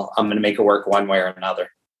deal, I'm going to make it work one way or another.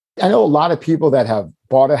 I know a lot of people that have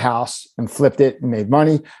bought a house and flipped it and made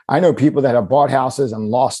money. I know people that have bought houses and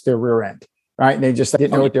lost their rear end, right? And they just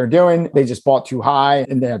didn't know what they're doing. They just bought too high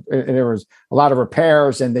and there was a lot of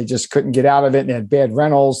repairs and they just couldn't get out of it. And they had bad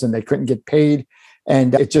rentals and they couldn't get paid.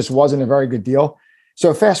 And it just wasn't a very good deal.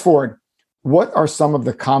 So fast forward, what are some of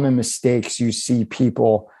the common mistakes you see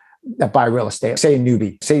people that buy real estate? Say a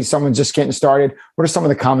newbie, say someone's just getting started. What are some of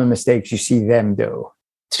the common mistakes you see them do?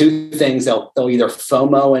 Two things. They'll either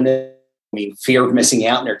FOMO in it, fear of missing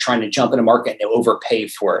out, and they're trying to jump in a market and they overpay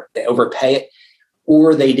for it. They overpay it,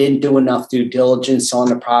 or they didn't do enough due diligence on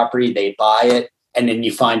the property. They buy it, and then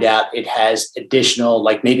you find out it has additional,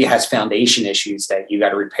 like maybe it has foundation issues that you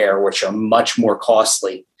got to repair, which are much more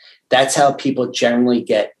costly. That's how people generally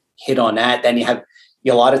get hit on that. Then you have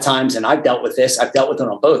a lot of times, and I've dealt with this, I've dealt with it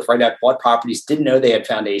on both, right? I've bought properties, didn't know they had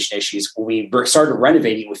foundation issues. When we started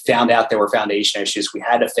renovating, we found out there were foundation issues. We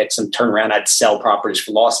had to fix them, turn around. I'd sell properties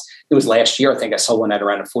for loss. It was last year, I think I sold one at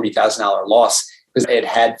around a $40,000 loss because it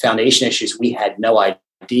had foundation issues. We had no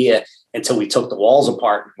idea until we took the walls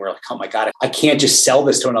apart. And we're like, oh my God, I can't just sell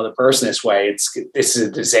this to another person this way. This is a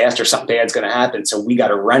disaster. Something bad's going to happen. So we got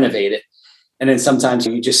to renovate it. And then sometimes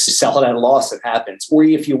you just sell it at a loss. It happens. Or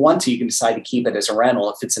if you want to, you can decide to keep it as a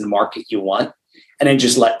rental if it's in the market you want, and then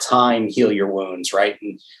just let time heal your wounds, right?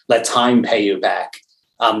 And let time pay you back.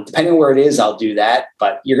 Depending on where it is, I'll do that,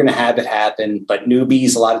 but you're going to have it happen. But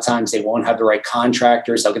newbies, a lot of times they won't have the right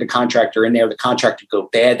contractors. They'll get a contractor in there. The contractor go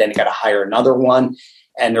bad. Then you got to hire another one.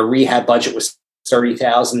 And their rehab budget was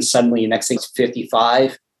 $30,000. Suddenly the next thing's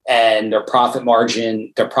 $55,000. And their profit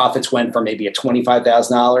margin, their profits went from maybe a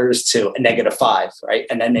 $25,000 to a -5, right?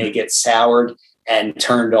 And then they get soured and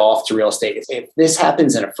turned off to real estate. If this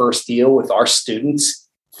happens in a first deal with our students,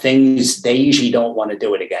 they usually don't want to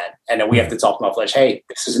do it again. And then we have to talk about, hey,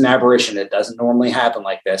 this is an aberration. It doesn't normally happen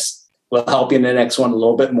like this. We'll help you in the next one a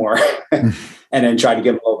little bit more. And then try to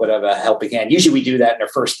give them a little bit of a helping hand. Usually we do that in their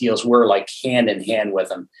first deals. We're like hand in hand with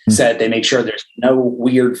them. So they make sure there's no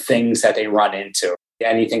weird things that they run into.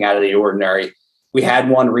 Anything out of the ordinary. We had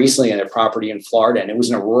one recently in a property in Florida, and it was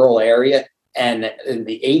in a rural area, and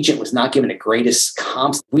the agent was not giving the greatest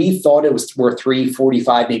comps. We thought it was worth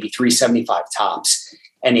 $345, maybe $375 tops.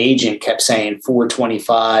 And the agent kept saying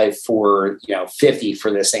 $425, $450 for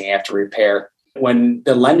this thing after repair. When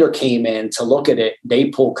the lender came in to look at it, they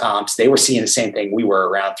pulled comps. They were seeing the same thing. We were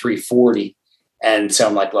around $340. And so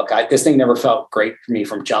I'm like, look, this thing never felt great for me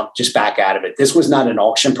from jump, just back out of it. This was not an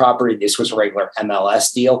auction property. This was a regular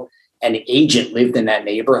MLS deal. And the agent lived in that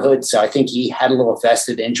neighborhood. So I think he had a little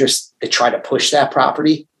vested interest to try to push that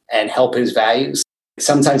property and help his values.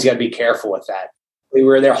 Sometimes you got to be careful with that. We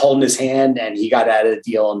were there holding his hand and he got out of the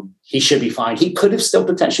deal and he should be fine. He could have still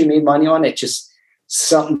potentially made money on it. It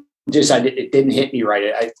didn't hit me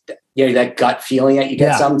right. That gut feeling that you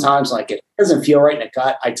get sometimes, like it doesn't feel right in the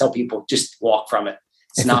gut. I tell people just walk from it.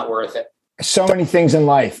 It's not worth it. So many things in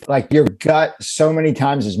life, like your gut so many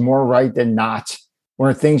times is more right than not,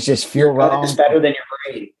 where things just feel wrong. It's better than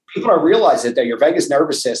your brain. People don't realize it, that your vagus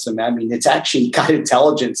nervous system, it's actually got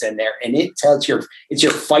intelligence in there, and it tells it's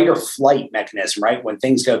your fight or flight mechanism, right? When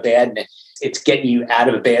things go bad and it's getting you out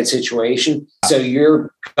of a bad situation. So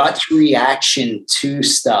your gut reaction to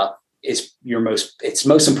stuff is it's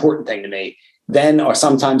most important thing to me. Then, or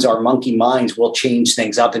sometimes our monkey minds will change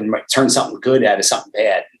things up and turn something good out of something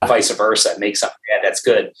bad, vice versa, make something bad that's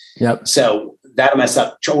good. Yep. So that'll mess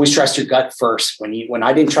up. Always trust your gut first. When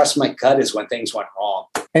I didn't trust my gut is when things went wrong.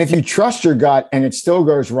 And if you trust your gut and it still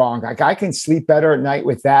goes wrong, like I can sleep better at night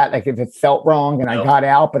with that. Like if it felt wrong and I got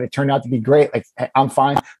out, but it turned out to be great, like I'm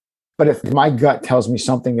fine. But if my gut tells me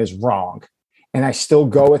something is wrong and I still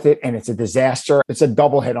go with it and it's a disaster, it's a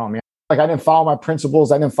double hit on me. Like I didn't follow my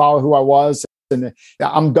principles. I didn't follow who I was. And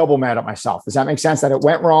I'm double mad at myself. Does that make sense? That it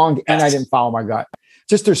went wrong and I didn't follow my gut.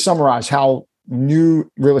 Just to summarize how new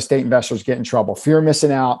real estate investors get in trouble. Fear of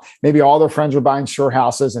missing out. Maybe all their friends are buying shore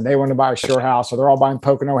houses and they want to buy a shore house, or they're all buying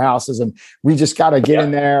Pocono houses. And we just got to get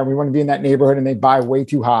in there and we want to be in that neighborhood, and they buy way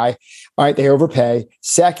too high. All right. They overpay.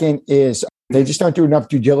 Second is they just don't do enough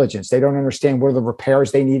due diligence. They don't understand what are the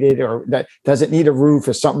repairs they needed, or that does it need a roof?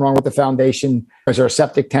 Is something wrong with the foundation? Is there a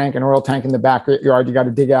septic tank, an oil tank in the backyard you got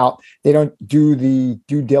to dig out? They don't do the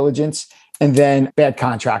due diligence. And then bad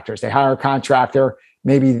contractors. They hire a contractor.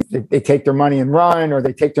 Maybe they take their money and run, or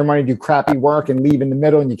they take their money, do crappy work and leave in the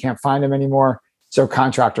middle and you can't find them anymore. So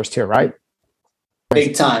contractors too, right?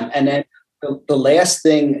 Big time. And then the last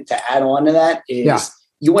thing to add on to that is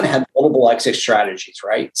you want to have multiple exit strategies,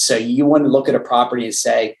 right? So you want to look at a property and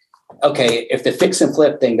say, okay, if the fix and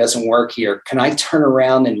flip thing doesn't work here, can I turn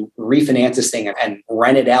around and refinance this thing and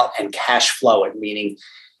rent it out and cash flow it? Meaning,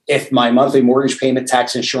 if my monthly mortgage payment,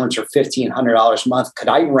 tax, insurance are $1,500 a month, could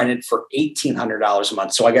I rent it for $1,800 a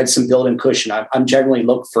month? So I got some built-in cushion. I'm generally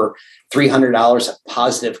look for $300 of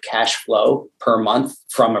positive cash flow per month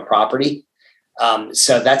from a property.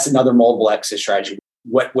 So that's another multiple exit strategy.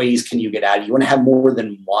 What ways can you get out? You want to have more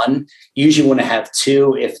than one. You usually want to have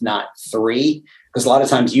two, if not three, because a lot of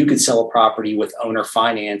times you could sell a property with owner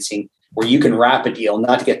financing where you can wrap a deal,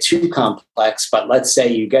 not to get too complex, but let's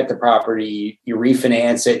say you get the property, you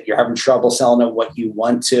refinance it, you're having trouble selling it what you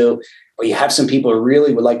want to, or you have some people who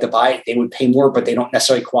really would like to buy it. They would pay more, but they don't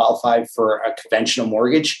necessarily qualify for a conventional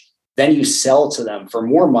mortgage. Then you sell to them for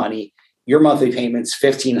more money. Your monthly payment's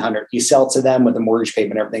 $1,500. You sell to them with the mortgage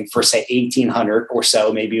payment, everything for say $1,800 or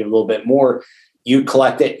so, maybe a little bit more. You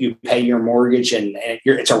collect it, you pay your mortgage, and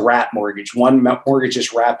it's a wrap mortgage. One mortgage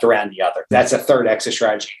is wrapped around the other. That's a third exit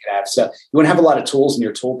strategy you can have. So you want to have a lot of tools in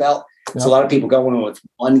your tool belt. Yep. So a lot of people go in with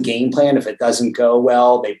one game plan. If it doesn't go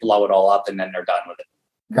well, they blow it all up and then they're done with it.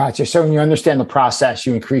 Gotcha. So when you understand the process,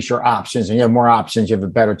 you increase your options, and you have more options, you have a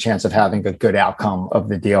better chance of having a good outcome of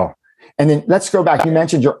the deal. And then let's go back. You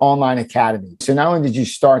mentioned your online academy. So not only did you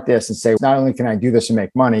start this and say, not only can I do this and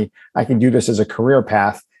make money, I can do this as a career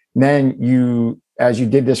path. And then you, as you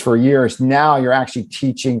did this for years, now you're actually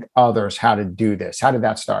teaching others how to do this. How did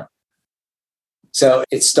that start? So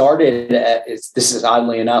it started, this is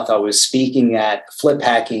oddly enough, I was speaking at a flip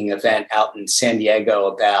hacking event out in San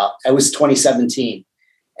Diego it was 2017.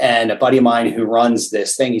 And a buddy of mine who runs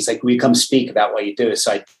this thing, he's like, will you come speak about what you do?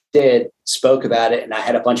 So I spoke about it, and I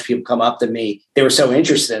had a bunch of people come up to me. They were so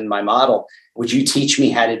interested in my model. Would you teach me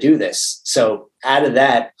how to do this? So out of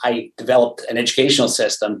that, I developed an educational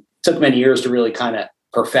system. It took many years to really kind of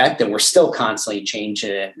perfect, and we're still constantly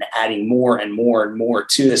changing it and adding more and more and more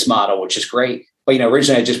to this model, which is great. But,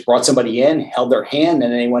 originally I just brought somebody in, held their hand,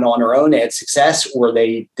 and then they went on their own. They had success, or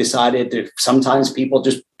they decided to, sometimes people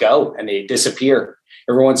just go and they disappear.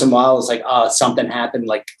 Every once in a while, it's like, something happened,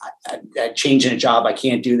 like I changing a job. I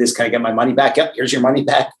can't do this. Can I get my money back? Yep, here's your money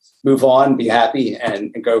back. Move on, be happy,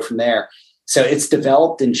 and go from there. So it's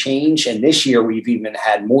developed and changed. And this year, we've even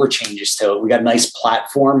had more changes to it. We got a nice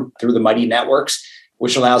platform through the Mighty Networks,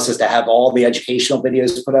 which allows us to have all the educational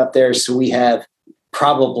videos put up there. So we have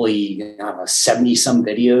probably 70 some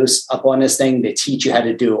videos up on this thing that teach you how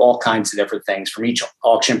to do all kinds of different things, from each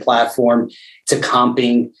auction platform to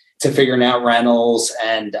comping, to figuring out rentals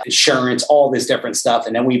and insurance, all this different stuff.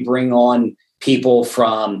 And then we bring on people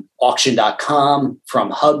from auction.com,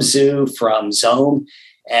 from Hubzu, from Zome.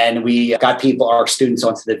 And we got our students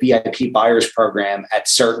onto the VIP buyers program at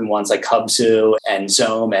certain ones like Hubzu and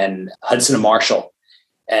Zome and Hudson and Marshall.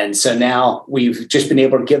 And so now we've just been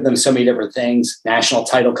able to give them so many different things, national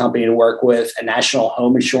title company to work with, a national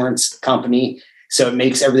home insurance company. So it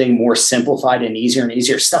makes everything more simplified and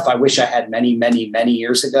easier. Stuff I wish I had many, many, many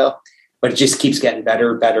years ago, but it just keeps getting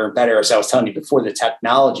better and better and better. As I was telling you before, the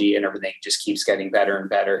technology and everything just keeps getting better and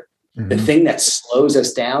better. Mm-hmm. The thing that slows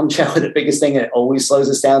us down, Joe, the biggest thing that always slows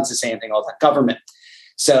us down is the same thing, all the government.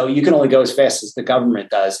 So you can only go as fast as the government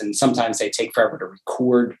does. And sometimes they take forever to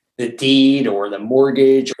record the deed or the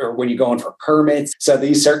mortgage, or when you're going for permits. So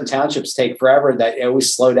these certain townships take forever, that it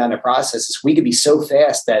always slow down the processes. We could be so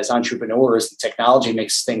fast as entrepreneurs. The technology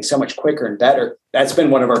makes things so much quicker and better. That's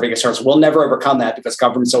been one of our biggest hurdles. We'll never overcome that because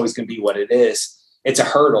government's always going to be what it is. It's a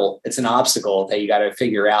hurdle. It's an obstacle that you got to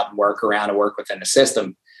figure out and work around and work within the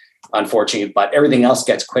system, unfortunately. But everything else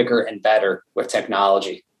gets quicker and better with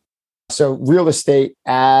technology. So real estate,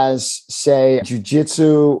 as say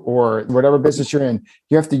jiu-jitsu or whatever business you're in,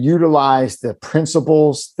 you have to utilize the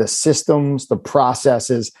principles, the systems, the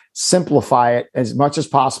processes, simplify it as much as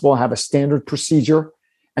possible, have a standard procedure,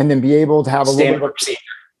 and then be able to have a little bit of procedure.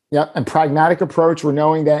 Yeah, and pragmatic approach. We're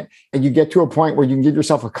knowing that, and you get to a point where you can give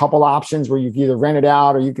yourself a couple options where you can either rent it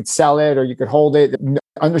out, or you could sell it, or you could hold it.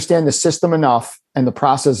 Understand the system enough and the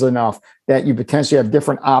process enough that you potentially have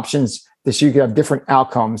different options, so you could have different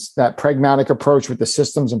outcomes. That pragmatic approach with the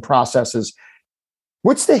systems and processes.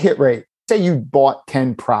 What's the hit rate? Say you bought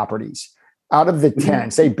 10 properties. Out of the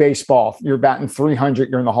 10, say baseball, you're batting 300,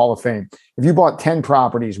 you're in the Hall of Fame. If you bought 10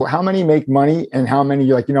 properties, how many make money and how many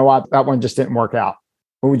you're like, you know what, that one just didn't work out?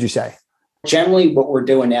 What would you say? Generally, what we're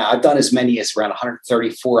doing now, I've done as many as around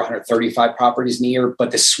 134, 135 properties in a year, but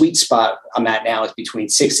the sweet spot I'm at now is between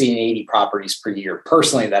 60 and 80 properties per year,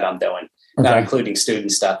 personally, that I'm doing, not including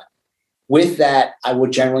student stuff. With that, I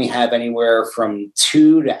would generally have anywhere from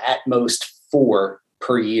 2 to at most 4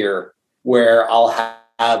 per year, where I'll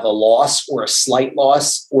have a loss or a slight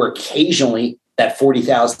loss, or occasionally that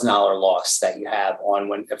 $40,000 loss that you have on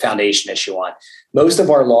when a foundation issue on. Most of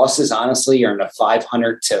our losses, honestly, are in the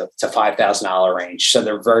 $500 to $5,000 range. So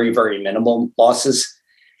they're very, very minimal losses.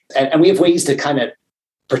 And we have ways to kind of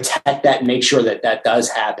protect that and make sure that that does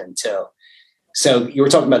happen too. So you were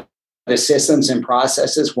talking about the systems and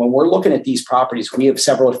processes. When we're looking at these properties, we have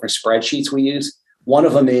several different spreadsheets we use. One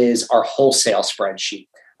of them is our wholesale spreadsheet.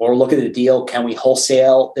 Or look at the deal. Can we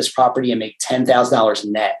wholesale this property and make $10,000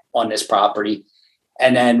 net on this property?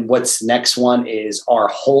 And then what's next one is our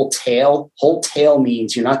wholesale. Wholesale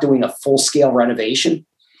means you're not doing a full scale renovation.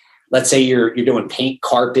 Let's say you're doing paint,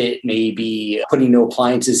 carpet, maybe putting new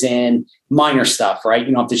appliances in, minor stuff, right?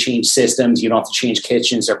 You don't have to change systems. You don't have to change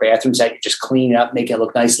kitchens or bathrooms. That you're just cleaning up, making it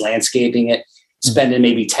look nice, landscaping it, spending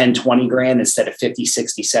maybe 10, 20 grand instead of 50,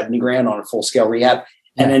 60, 70 grand on a full scale rehab,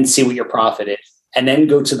 and then see what your profit is. And then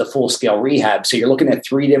go to the full scale rehab. So you're looking at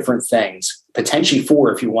 3 different things, potentially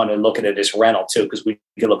 4 if you want to look at it as rental too, because we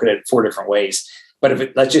can look at it 4 different ways.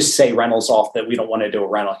 But let's just say rentals off that we don't want to do a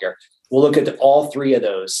rental here. We'll look at all 3 of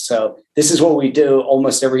those. So this is what we do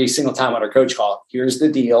almost every single time on our coach call. Here's the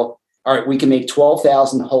deal. All right, we can make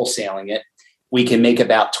 $12,000 wholesaling it. We can make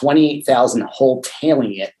about $28,000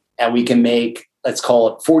 wholetailing it. And we can make, let's call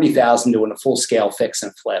it $40,000 doing a full scale fix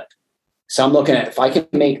and flip. So I'm looking at, if I can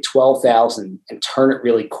make $12,000 and turn it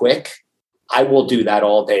really quick, I will do that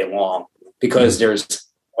all day long, because there's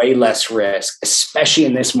way less risk, especially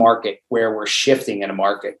in this market where we're shifting in a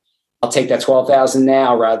market. I'll take that $12,000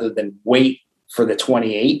 now rather than wait for the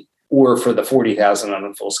 28 or for the $40,000 on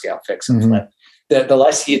a full scale fix and flip. The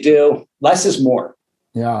less you do, less is more.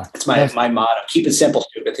 Yeah. It's my motto. Keep it simple,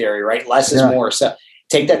 stupid theory, right? Less is more. So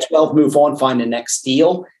take that 12, move on, find the next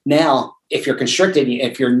deal. Now, if you're constricted,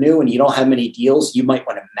 if you're new and you don't have many deals, you might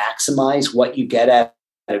want to maximize what you get out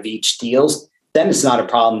of each deals. Then it's not a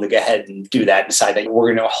problem to go ahead and do that. Decide that we're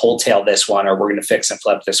going to wholesale this one, or we're going to fix and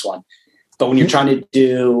flip this one. But when you're trying to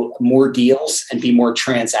do more deals and be more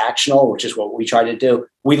transactional, which is what we try to do,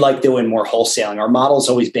 we like doing more wholesaling. Our model's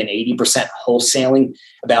always been 80% wholesaling,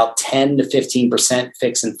 about 10 to 15%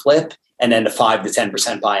 fix and flip, and then the 5 to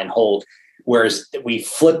 10% buy and hold. Whereas we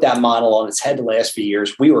flipped that model on its head the last few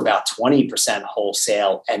years. We were about 20%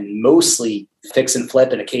 wholesale and mostly fix and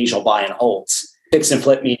flip and occasional buy and holds. Fix and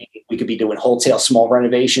flip meaning we could be doing wholesale small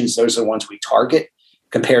renovations. Those are the ones we target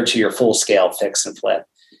compared to your full scale fix and flip.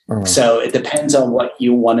 So it depends on what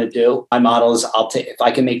you want to do. My model is if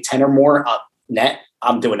I can make 10 or more net,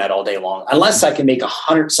 I'm doing that all day long. Unless I can make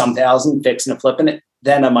 100-some thousand fixing and flipping it,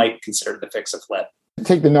 then I might consider the fix and flip.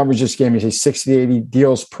 Take the numbers you just gave me, say 60 to 80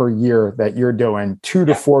 deals per year that you're doing, 2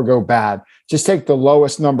 to 4 go bad. Just take the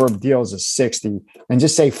lowest number of deals is 60 and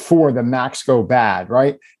just say 4, the max go bad,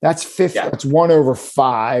 right? That's 50. That's 1 over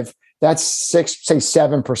 5. That's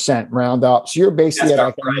 7% round up. So you're basically at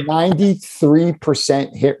like a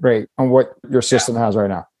 93% hit rate on what your system has right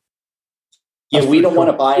now. That's we don't want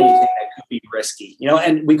to buy anything that could be risky,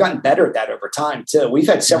 and we've gotten better at that over time too. We've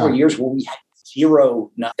had several years where we had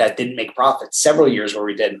 0 that didn't make profits, several years where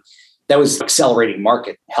we didn't. That was accelerating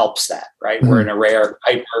market helps that, right? We're in a rare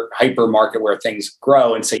hyper market where things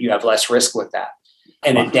grow. And so you have less risk with that.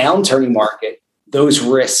 In a downturning market, those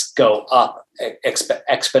risks go up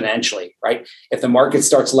exponentially, right? If the market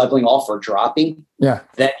starts leveling off or dropping,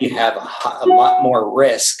 then you have a lot more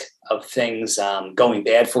risk of things going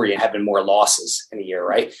bad for you and having more losses in a year,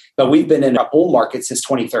 right? But we've been in a bull market since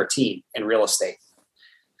 2013 in real estate.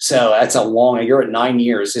 So that's you're at 9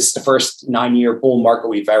 years. This is the first 9-year bull market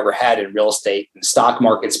we've ever had in real estate. And the stock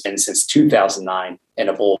market's been since 2009 in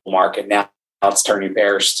a bull market. Now it's turning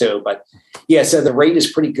bearish too. But so the rate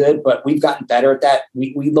is pretty good, but we've gotten better at that.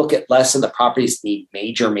 We look at less of the properties need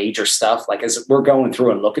major stuff. Like as we're going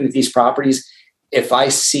through and looking at these properties, if I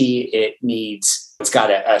see it's got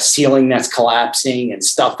a ceiling that's collapsing and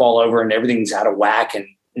stuff all over and everything's out of whack and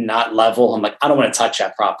not level, I'm like, I don't want to touch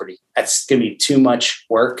that property. That's going to be too much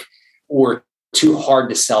work or too hard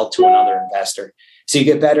to sell to another investor. So you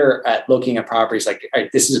get better at looking at properties like, all right,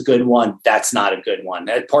 this is a good one. That's not a good one.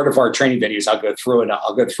 Part of our training videos, I'll go through and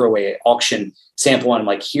I'll go through an auction sample one. I'm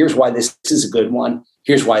like, here's why this is a good one.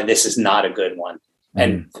 Here's why this is not a good one.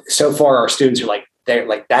 And so far our students are they're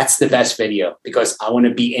like, that's the best video because I want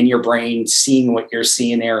to be in your brain, seeing what you're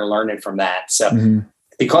seeing there and learning from that. So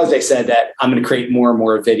because they said that, I'm going to create more and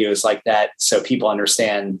more videos like that so people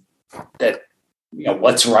understand that,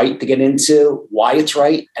 what's right to get into, why it's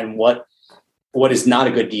right, and what is not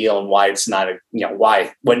a good deal and why it's not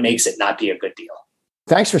what makes it not be a good deal.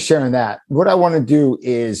 Thanks for sharing that. What I want to do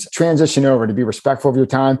is transition over, to be respectful of your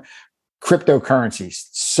time. Cryptocurrencies,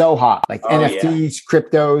 so hot, like NFTs,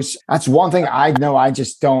 cryptos. That's one thing I know I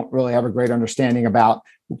just don't really have a great understanding about.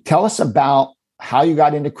 Tell us about how you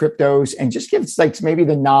got into cryptos, and just give like maybe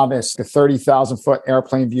the novice, the 30,000 foot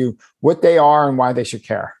airplane view, what they are and why they should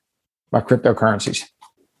care about cryptocurrencies.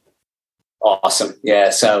 Awesome. Yeah.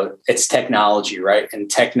 So it's technology, right?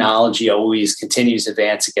 And technology always continues to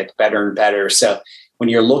advance and get better and better. So when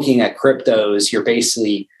you're looking at cryptos, you're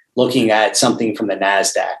basically looking at something from the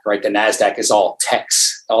NASDAQ, right? The NASDAQ is all tech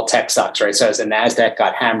stocks, right? So as the NASDAQ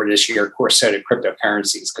got hammered this year, of course, so did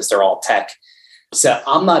cryptocurrencies because they're all tech. So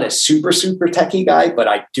I'm not a super techie guy, but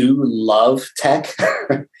I do love tech.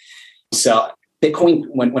 So Bitcoin,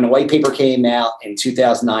 when a white paper came out in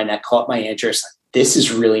 2009, that caught my interest. This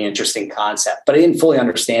is really interesting concept, but I didn't fully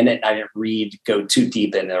understand it. I didn't go too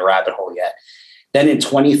deep into the rabbit hole yet. Then in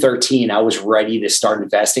 2013, I was ready to start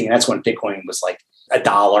investing. And that's when Bitcoin was like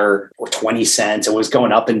 $1 or 20 cents. It was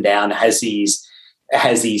going up and down. It has these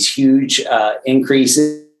huge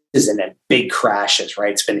increases and then big crashes,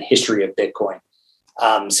 right? It's been the history of Bitcoin.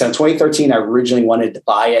 So in 2013, I originally wanted to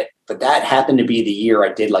buy it, but that happened to be the year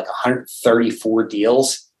I did like 134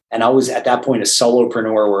 deals. And I was at that point a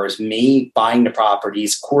solopreneur, where it was me buying the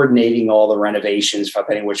properties, coordinating all the renovations,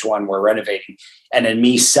 depending which one we're renovating, and then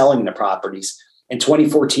me selling the properties. In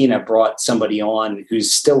 2014, I brought somebody on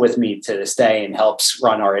who's still with me to this day and helps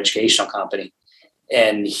run our educational company.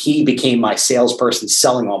 And he became my salesperson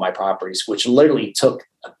selling all my properties, which literally took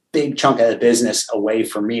a big chunk of the business away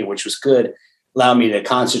from me, which was good, allowed me to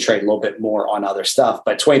concentrate a little bit more on other stuff.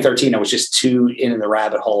 But 2013, I was just too in the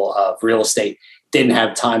rabbit hole of real estate. Didn't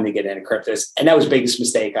have time to get into cryptos. And that was the biggest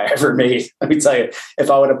mistake I ever made. Let me tell you,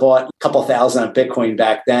 if I would have bought a couple thousand on Bitcoin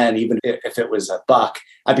back then, even if it was $1,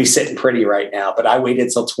 I'd be sitting pretty right now. But I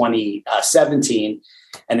waited till 2017.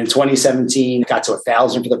 And in 2017, it got to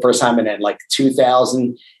 1,000 for the first time, and then like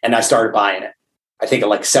 2,000. And I started buying it. I think at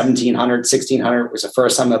like 1,700, 1,600 was the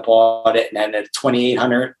first time I bought it. And then at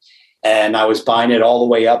 2,800. And I was buying it all the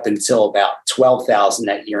way up until about 12,000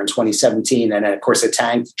 that year in 2017. And then, of course, the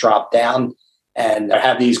tank dropped down. And I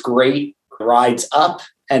have these great rides up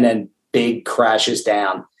and then big crashes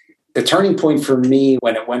down. The turning point for me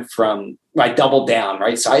when it went from, I doubled down,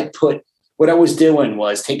 right? So what I was doing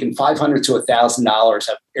was taking $500 to $1,000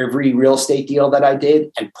 of every real estate deal that I did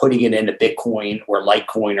and putting it into Bitcoin or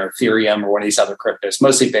Litecoin or Ethereum or one of these other cryptos,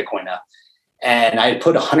 mostly Bitcoin now. And I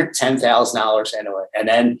put $110,000 into it. And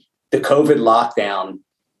then the COVID lockdown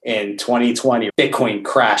in 2020, Bitcoin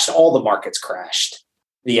crashed. All the markets crashed.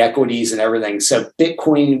 The equities and everything. So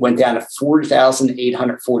Bitcoin went down to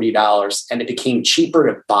 $4,840, and it became cheaper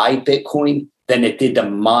to buy Bitcoin than it did to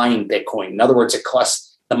mine Bitcoin. In other words, it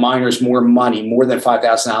cost the miners more money, more than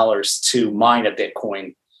 $5,000 to mine a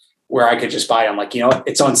Bitcoin, where I could just buy it. I'm like,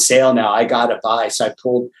 it's on sale now. I got to buy. So I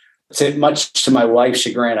pulled, much to my wife's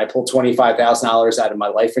chagrin, I pulled $25,000 out of my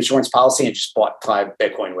life insurance policy and just bought 5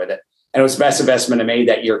 Bitcoin with it. And it was the best investment I made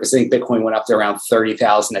that year, because I think Bitcoin went up to around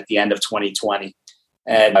 30,000 at the end of 2020.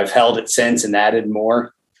 And I've held it since and added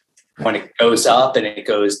more when it goes up and it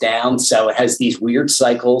goes down. So it has these weird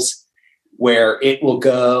cycles where it will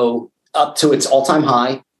go up to its all-time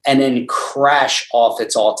high and then crash off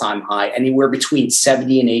its all-time high, anywhere between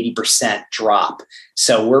 70 and 80% drop.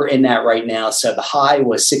 So we're in that right now. So the high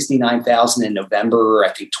was 69,000 in November, I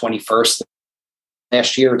think 21st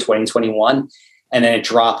last year, 2021. And then it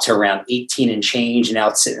dropped to around 18 and change. And now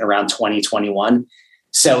it's sitting around 2021.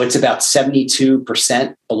 So it's about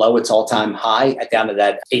 72% below its all-time high, down to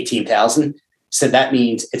that 18,000. So that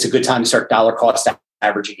means it's a good time to start dollar cost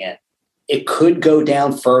averaging in. It could go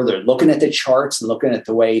down further. Looking at the charts and looking at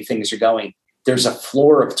the way things are going, there's a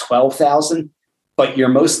floor of 12,000, but you're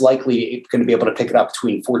most likely going to be able to pick it up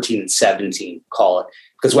between 14 and 17, call it.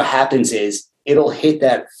 Because what happens is it'll hit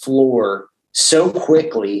that floor so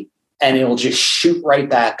quickly, and it'll just shoot right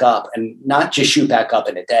back up, and not just shoot back up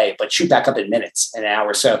in a day, but shoot back up in minutes, an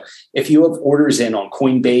hour. So if you have orders in on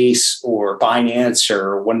Coinbase or Binance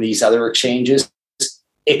or one of these other exchanges,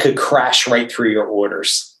 it could crash right through your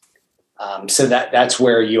orders. So that's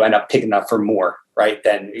where you end up picking up for more, right?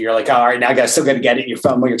 Then you're like, all right, now I still got to get it in your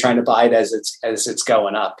phone while you're trying to buy it as it's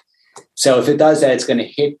going up. So if it does that, it's going to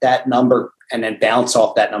hit that number and then bounce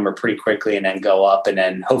off that number pretty quickly and then go up and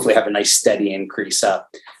then hopefully have a nice steady increase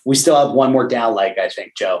up. We still have one more down leg, I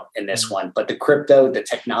think, Joe, in this one. But the crypto, the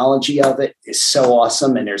technology of it is so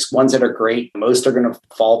awesome. And there's ones that are great. Most are going to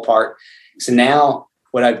fall apart. So now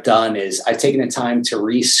what I've done is I've taken the time to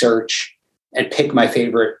research and pick my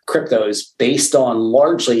favorite cryptos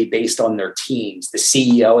largely based on their teams, the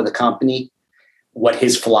CEO of the company, what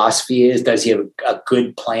his philosophy is. Does he have a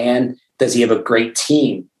good plan? Does he have a great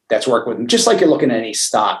team that's working with him? Just like you're looking at any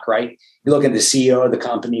stock, right? You look at the CEO of the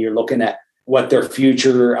company, you're looking at what their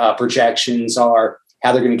future projections are,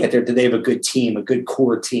 how they're going to get there. Do they have a good team, a good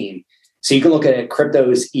core team? So you can look at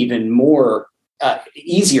cryptos even more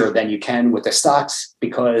easier than you can with the stocks,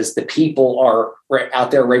 because the people are out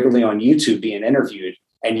there regularly on YouTube being interviewed,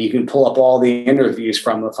 and you can pull up all the interviews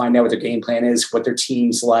from them, find out what their game plan is, what their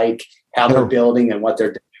team's like, how they're building, and what they're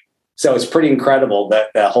doing. So it's pretty incredible that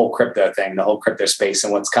the whole crypto thing, the whole crypto space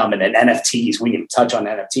and what's coming, and NFTs. We can touch on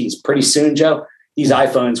NFTs pretty soon, Joe. These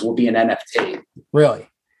iPhones will be an NFT. Really?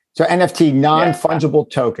 So NFT, non-fungible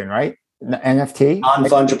token, right? NFT?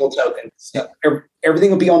 Non-fungible tokens. So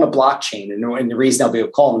everything will be on a blockchain. And the reason I'll be able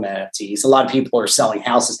to call them NFTs, a lot of people are selling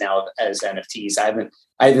houses now as NFTs. I haven't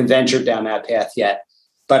ventured down that path yet,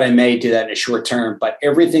 but I may do that in a short term. But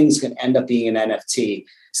everything's going to end up being an NFT.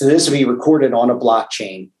 So this will be recorded on a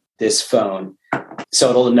blockchain, this phone.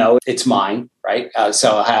 So it'll know it's mine, right?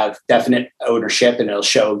 So I'll have definite ownership, and it'll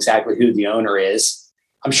show exactly who the owner is.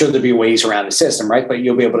 I'm sure there'll be ways around the system, right? But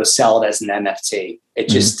you'll be able to sell it as an NFT.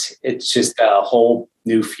 It's just a whole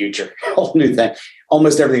new future, a whole new thing.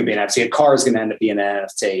 Almost everything will be an NFT. A car is going to end up being an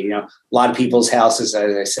NFT. You know, a lot of people's houses,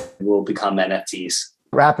 as I said, will become NFTs.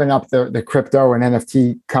 Wrapping up the crypto and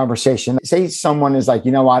NFT conversation, say someone is like,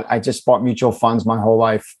 you know what, I just bought mutual funds my whole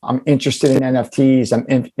life. I'm interested in NFTs. I'm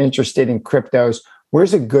interested in cryptos.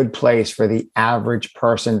 Where's a good place for the average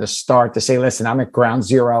person to start to say, listen, I'm at ground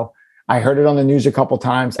zero. I heard it on the news a couple of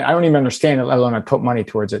times. I don't even understand it, let alone I put money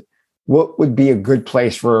towards it. What would be a good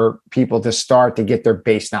place for people to start to get their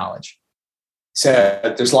base knowledge? So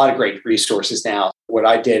there's a lot of great resources now. What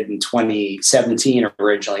I did in 2017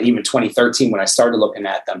 originally, and even 2013 when I started looking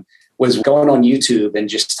at them, was going on YouTube and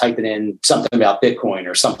just typing in something about Bitcoin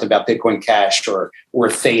or something about Bitcoin Cash or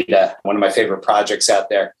Theta, one of my favorite projects out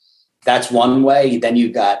there. That's one way. Then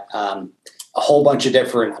you've got a whole bunch of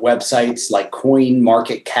different websites like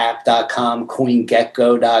coinmarketcap.com,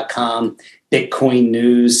 coingecko.com,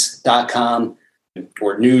 bitcoinnews.com,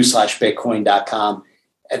 or news/bitcoin.com.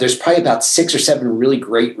 There's probably about 6 or 7 really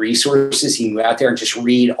great resources. You can go out there and just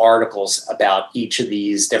read articles about each of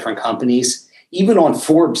these different companies. Even on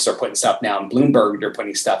Forbes, they're putting stuff now. On Bloomberg, they're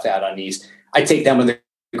putting stuff out on these. I take them with a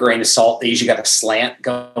grain of salt. They usually got a slant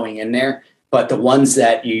going in there. But the ones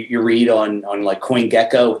that you read on like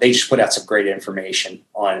CoinGecko, they just put out some great information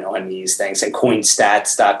on these things. And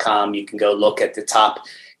coinstats.com, you can go look at the top,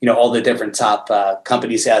 all the different top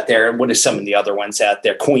companies out there. And what are some of the other ones out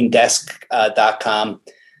there? Coindesk.com.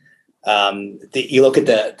 You look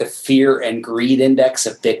at the fear and greed index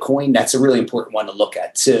of Bitcoin. That's a really important one to look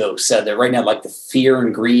at too. So that right now, like the fear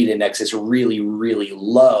and greed index is really, really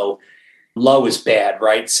low. Low is bad,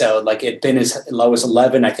 right? So like it's been as low as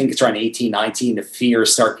 11. I think it's around 18, 19. The fear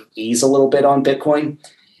is starting to ease a little bit on Bitcoin.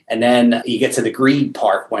 And then you get to the greed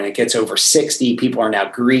part. When it gets over 60, people are now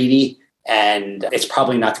greedy, and it's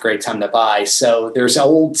probably not the great time to buy. So there's an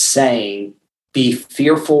old saying, be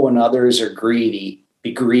fearful when others are greedy,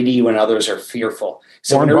 be greedy when others are fearful.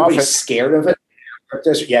 So when everybody's scared of it,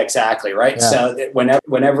 yeah, exactly, right? Yeah. So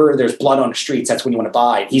whenever there's blood on the streets, that's when you want to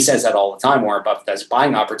buy. He says that all the time, Warren Buffett does,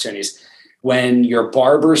 buying opportunities. When your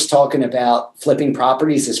barber's talking about flipping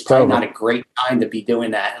properties, it's probably not a great time to be doing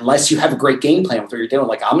that unless you have a great game plan with what you're doing.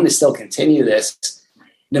 Like, I'm going to still continue this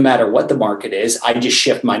no matter what the market is. I just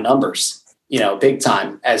shift my numbers, big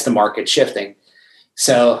time as the market's shifting.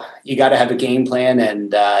 So you got to have a game plan and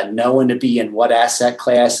know when to be in what asset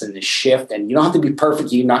class and the shift. And you don't have to be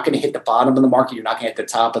perfect. You're not going to hit the bottom of the market. You're not going to hit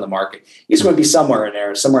the top of the market. You just want to be somewhere in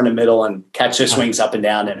there, somewhere in the middle, and catch the swings up and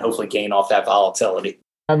down and hopefully gain off that volatility.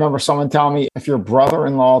 I remember someone telling me if your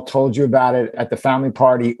brother-in-law told you about it at the family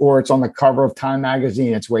party or it's on the cover of Time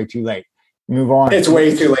magazine, it's way too late. Move on. It's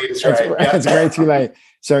way too late. That's right. It's way too late.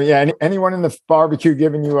 So yeah, anyone in the barbecue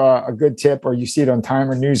giving you a good tip, or you see it on Time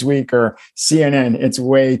or Newsweek or CNN, it's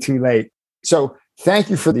way too late. So thank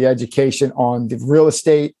you for the education on the real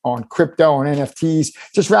estate, on crypto, on NFTs.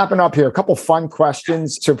 Just wrapping up here, a couple fun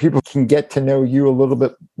questions so people can get to know you a little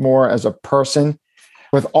bit more as a person.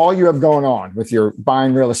 With all you have going on with your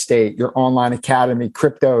buying real estate, your online academy,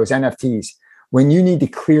 cryptos, NFTs, when you need to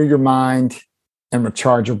clear your mind and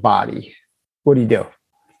recharge your body, what do you do?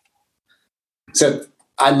 So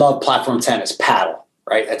I love platform tennis, paddle,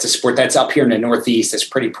 right? That's a sport that's up here in the Northeast. It's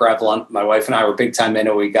pretty prevalent. My wife and I were big time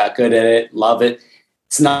into it. We got good at it, love it.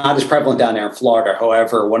 It's not as prevalent down there in Florida.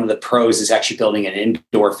 However, one of the pros is actually building an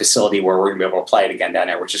indoor facility where we're going to be able to play it again down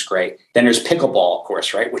there, which is great. Then there's pickleball, of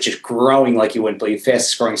course, right? Which is growing like you wouldn't believe.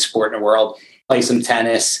 Fastest growing sport in the world. Play some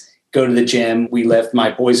tennis, go to the gym. We lift.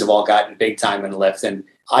 My boys have all gotten big time in lift. And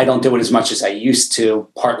I don't do it as much as I used to,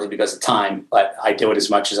 partly because of time, but I do it as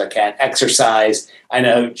much as I can. Exercise. I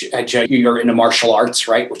know, Joe, you're into martial arts,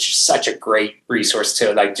 right? Which is such a great resource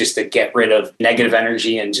too, like just to get rid of negative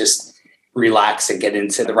energy and just relax and get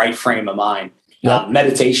into the right frame of mind. Yep.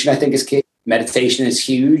 Meditation, I think, is key. Meditation is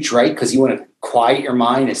huge, right? Because you want to quiet your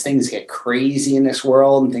mind as things get crazy in this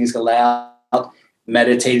world and things get loud.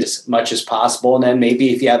 Meditate as much as possible. And then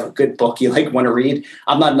maybe if you have a good book you want to read.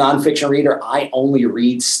 I'm not a nonfiction reader. I only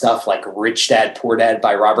read stuff like Rich Dad, Poor Dad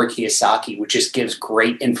by Robert Kiyosaki, which just gives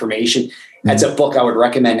great information. That's a book I would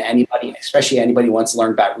recommend anybody, especially anybody who wants to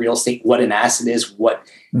learn about real estate, what an asset is, what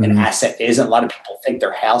an asset is. And a lot of people think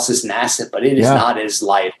their house is an asset, but it is not as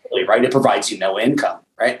liability, right? It provides you no income,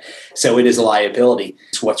 right? So it is a liability.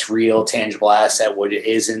 It's what's real, tangible asset, what it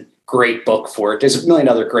isn't. Great book for it. There's a million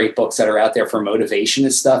other great books that are out there for motivation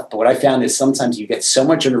and stuff. But what I found is sometimes you get so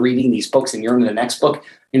much into reading these books and you're into the next book,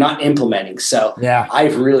 you're not implementing. So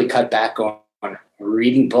I've really cut back on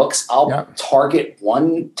reading books. I'll target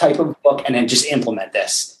one type of book and then just implement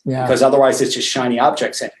this because otherwise it's just shiny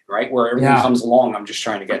objects in it, right? Where everything comes along, I'm just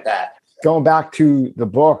trying to get that. Going back to the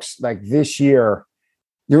books, like this year,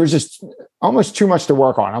 there was just almost too much to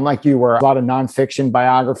work on. I'm like you, where a lot of nonfiction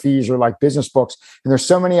biographies or like business books, and there's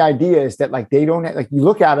so many ideas that like they don't like. You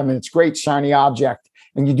look at them and it's great, shiny object,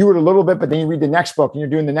 and you do it a little bit, but then you read the next book and you're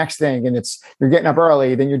doing the next thing, and you're getting up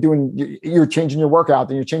early, then you're changing your workout,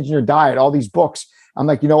 then you're changing your diet. All these books. I'm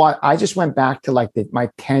like, you know what? I just went back to like my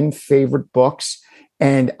 10 favorite books,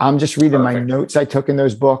 and I'm just reading my notes I took in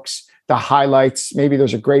those books, the highlights. Maybe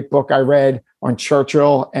there's a great book I read on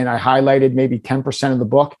Churchill and I highlighted maybe 10% of the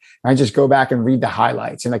book. I just go back and read the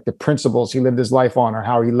highlights and like the principles he lived his life on or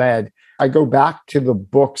how he led. I go back to the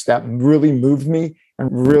books that really moved me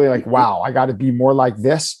and really like, wow, I got to be more like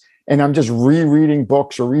this. And I'm just rereading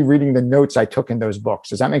books or rereading the notes I took in those books.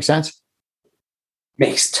 Does that make sense?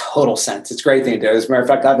 Makes total sense. It's a great thing to do. As a matter of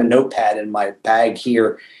fact, I have a notepad in my bag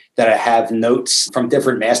here that I have notes from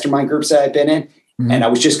different mastermind groups that I've been in. And I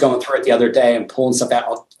was just going through it the other day and pulling stuff out.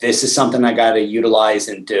 Oh, this is something I got to utilize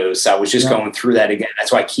and do. So I was just going through that again.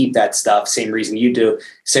 That's why I keep that stuff. Same reason you do.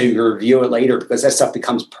 So you review it later because that stuff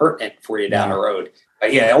becomes pertinent for you down the road.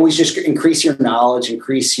 But always just increase your knowledge,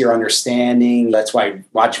 increase your understanding. That's why I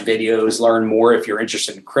watch videos, learn more. If you're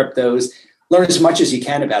interested in cryptos, learn as much as you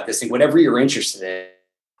can about this thing, whatever you're interested in.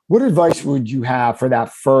 What advice would you have for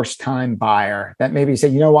that first time buyer that maybe say,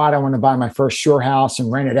 you know what, I want to buy my first shore house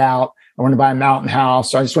and rent it out. I want to buy a mountain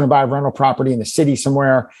house. So I just want to buy a rental property in the city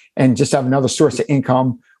somewhere and just have another source of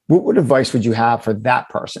income. What advice would you have for that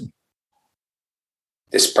person?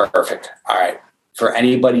 This is perfect. All right. For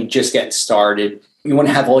anybody just getting started, you want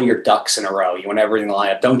to have all your ducks in a row. You want everything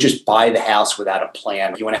lined up. Don't just buy the house without a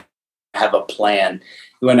plan. You want to have a plan.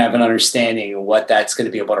 You want to have an understanding of what that's going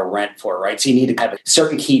to be able to rent for, right? So you need to have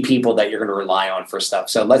certain key people that you're going to rely on for stuff.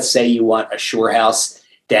 So let's say you want a shore house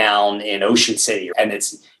down in Ocean City, and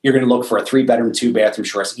you're going to look for a 3-bedroom, 2-bathroom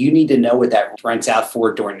shore house. You need to know what that rents out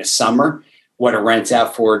for during the summer, what it rents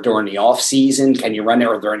out for during the off season. Can you rent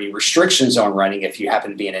there? Are there any restrictions on renting if you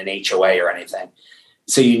happen to be in an HOA or anything?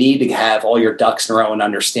 So you need to have all your ducks in a row and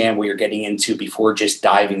understand what you're getting into before just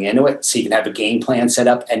diving into it. So you can have a game plan set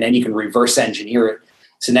up, and then you can reverse engineer it.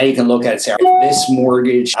 So now you can look at it and say, this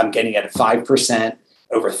mortgage, I'm getting at 5%.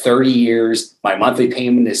 Over 30 years, my monthly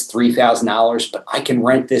payment is $3,000, but I can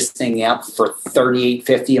rent this thing out for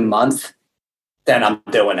 $38.50 a month. Then I'm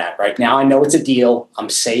doing that. Right now, I know it's a deal. I'm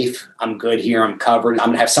safe. I'm good here. I'm covered. I'm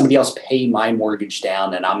going to have somebody else pay my mortgage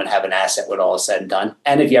down, and I'm going to have an asset when all is said and done.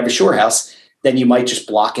 And if you have a shore house, then you might just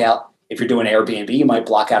block out. If you're doing Airbnb, you might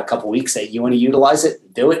block out a couple of weeks that you want to utilize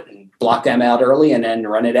it, do it, and block them out early, and then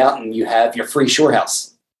run it out, and you have your free shore house.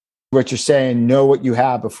 What you're saying, know what you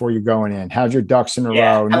have before you're going in. Have your ducks in a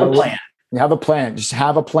row. Have a plan. Have a plan. Just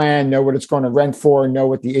have a plan. Know what it's going to rent for. Know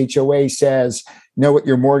what the HOA says. Know what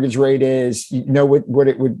your mortgage rate is. You know what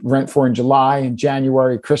it would rent for in July and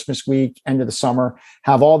January, Christmas week, end of the summer.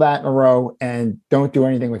 Have all that in a row and don't do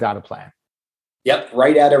anything without a plan. Yep.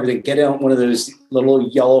 Write out everything. Get on one of those little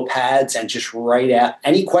yellow pads and just write out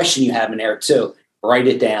any question you have in there too. Write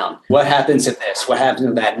it down. What happens if this? What happens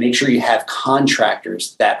if that? Make sure you have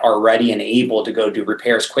contractors that are ready and able to go do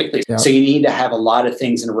repairs quickly. Yep. So you need to have a lot of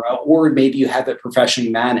things in a row, or maybe you have it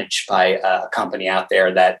professionally managed by a company out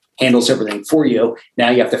there that handles everything for you.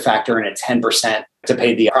 Now you have to factor in a 10% to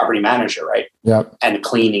pay the property manager, right? Yep. And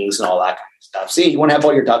cleanings and all that kind of stuff. See, you want to have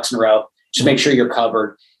all your ducks in a row. Just make sure you're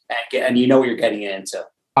covered and you know what you're getting into.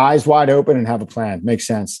 Eyes wide open and have a plan. Makes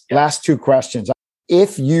sense. Yeah. Last two questions.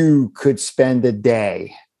 If you could spend a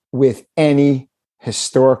day with any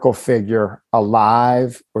historical figure,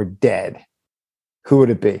 alive or dead, who would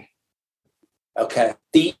it be? Okay.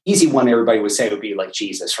 The easy one everybody would say would be like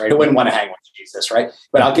Jesus, right? I wouldn't want to hang with Jesus, right?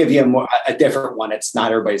 But I'll give you a different one. It's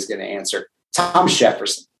not everybody's going to answer. Thomas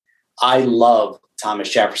Jefferson. I love Thomas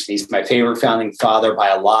Jefferson. He's my favorite founding father by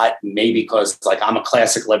a lot, maybe because I'm a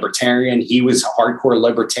classic libertarian. He was a hardcore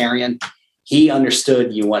libertarian. He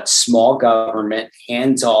understood you want small government,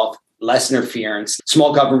 hands off, less interference.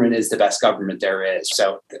 Small government is the best government there is.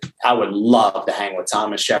 So I would love to hang with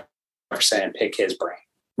Thomas Jefferson and pick his brain.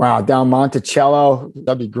 Wow, down Monticello,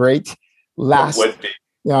 that'd be great. Last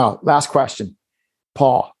question,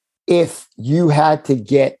 Paul. If you had to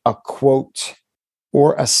get a quote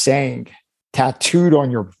or a saying tattooed on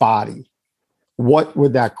your body, what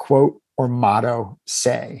would that quote or motto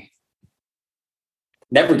say?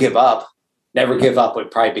 Never give up. Never give up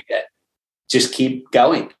would probably be it. Just keep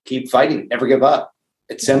going, keep fighting, never give up.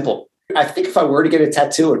 It's simple. I think if I were to get a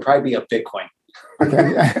tattoo, it would probably be a Bitcoin.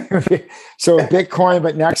 Okay. So Bitcoin,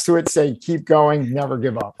 but next to it, say, keep going, never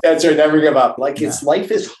give up. That's right. Never give up. Life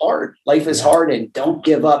is hard. Life is hard, and don't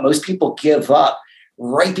give up. Most people give up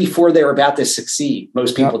right before they're about to succeed.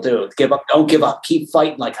 Most people do. Give up. Don't give up. Keep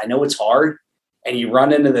fighting. I know it's hard, and you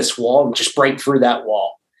run into this wall and just break through that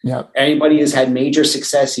wall. Yeah. Anybody who's had major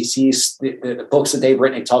success, he sees the books that they've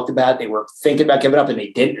written and talked about, they were thinking about giving up and they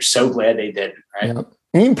didn't. They're so glad they didn't. Right. Yep.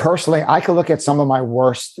 Me personally, I could look at some of my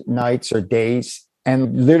worst nights or days,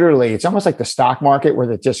 and literally it's almost like the stock market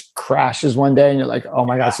where it just crashes one day and you're like, oh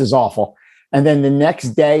my God, this is awful. And then the next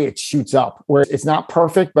day it shoots up where it's not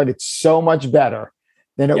perfect, but it's so much better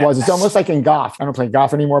than it was. It's almost like in golf. I don't play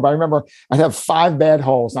golf anymore, but I remember I have 5 bad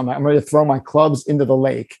holes. I'm ready to throw my clubs into the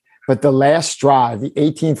lake. But the last drive, the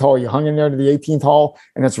 18th hole, you hung in there to the 18th hole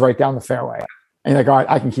and it's right down the fairway. And you're like, all right,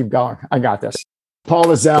 I can keep going. I got this. Paul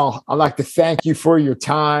Lizell, I'd like to thank you for your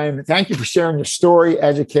time. Thank you for sharing your story,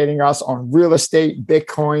 educating us on real estate,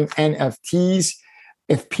 Bitcoin, NFTs.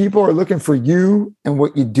 If people are looking for you and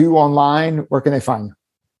what you do online, where can they find you?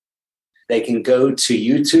 They can go to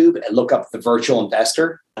YouTube and look up The Virtual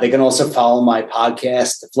Investor. They can also follow my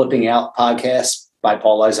podcast, The Flipping Out Podcast by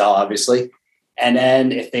Paul Lizell, obviously. And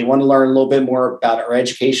then if they want to learn a little bit more about our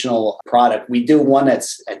educational product, we do one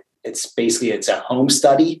it's a home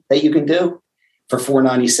study that you can do for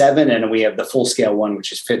 $497, and we have the full scale one,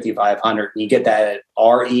 which is $5,500. You get that at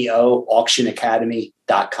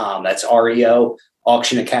reoauctionacademy.com. That's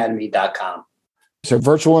reoauctionacademy.com. So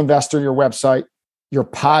Virtual Investor, your website, your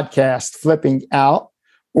podcast, Flipping Out,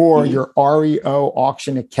 or your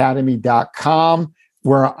reoauctionacademy.com,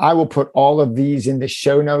 where I will put all of these in the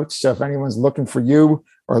show notes. So if anyone's looking for you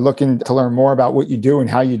or looking to learn more about what you do and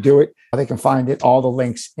how you do it, they can find it, all the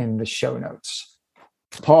links in the show notes.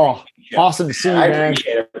 Paul, awesome to see you, man. I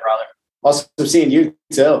appreciate it, brother. Awesome seeing you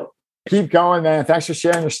too. Keep going, man. Thanks for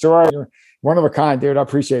sharing your story. You're one of a kind, dude. I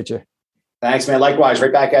appreciate you. Thanks, man. Likewise.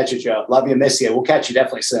 Right back at you, Joe. Love you. Miss you. We'll catch you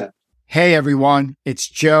definitely soon. Hey, everyone. It's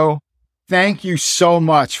Joe. Thank you so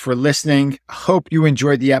much for listening. Hope you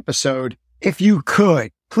enjoyed the episode. If you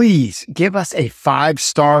could, please give us a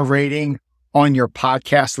 5-star rating on your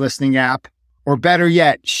podcast listening app, or better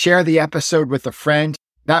yet, share the episode with a friend.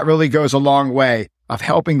 That really goes a long way of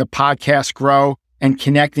helping the podcast grow and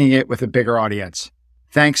connecting it with a bigger audience.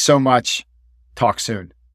 Thanks so much. Talk soon.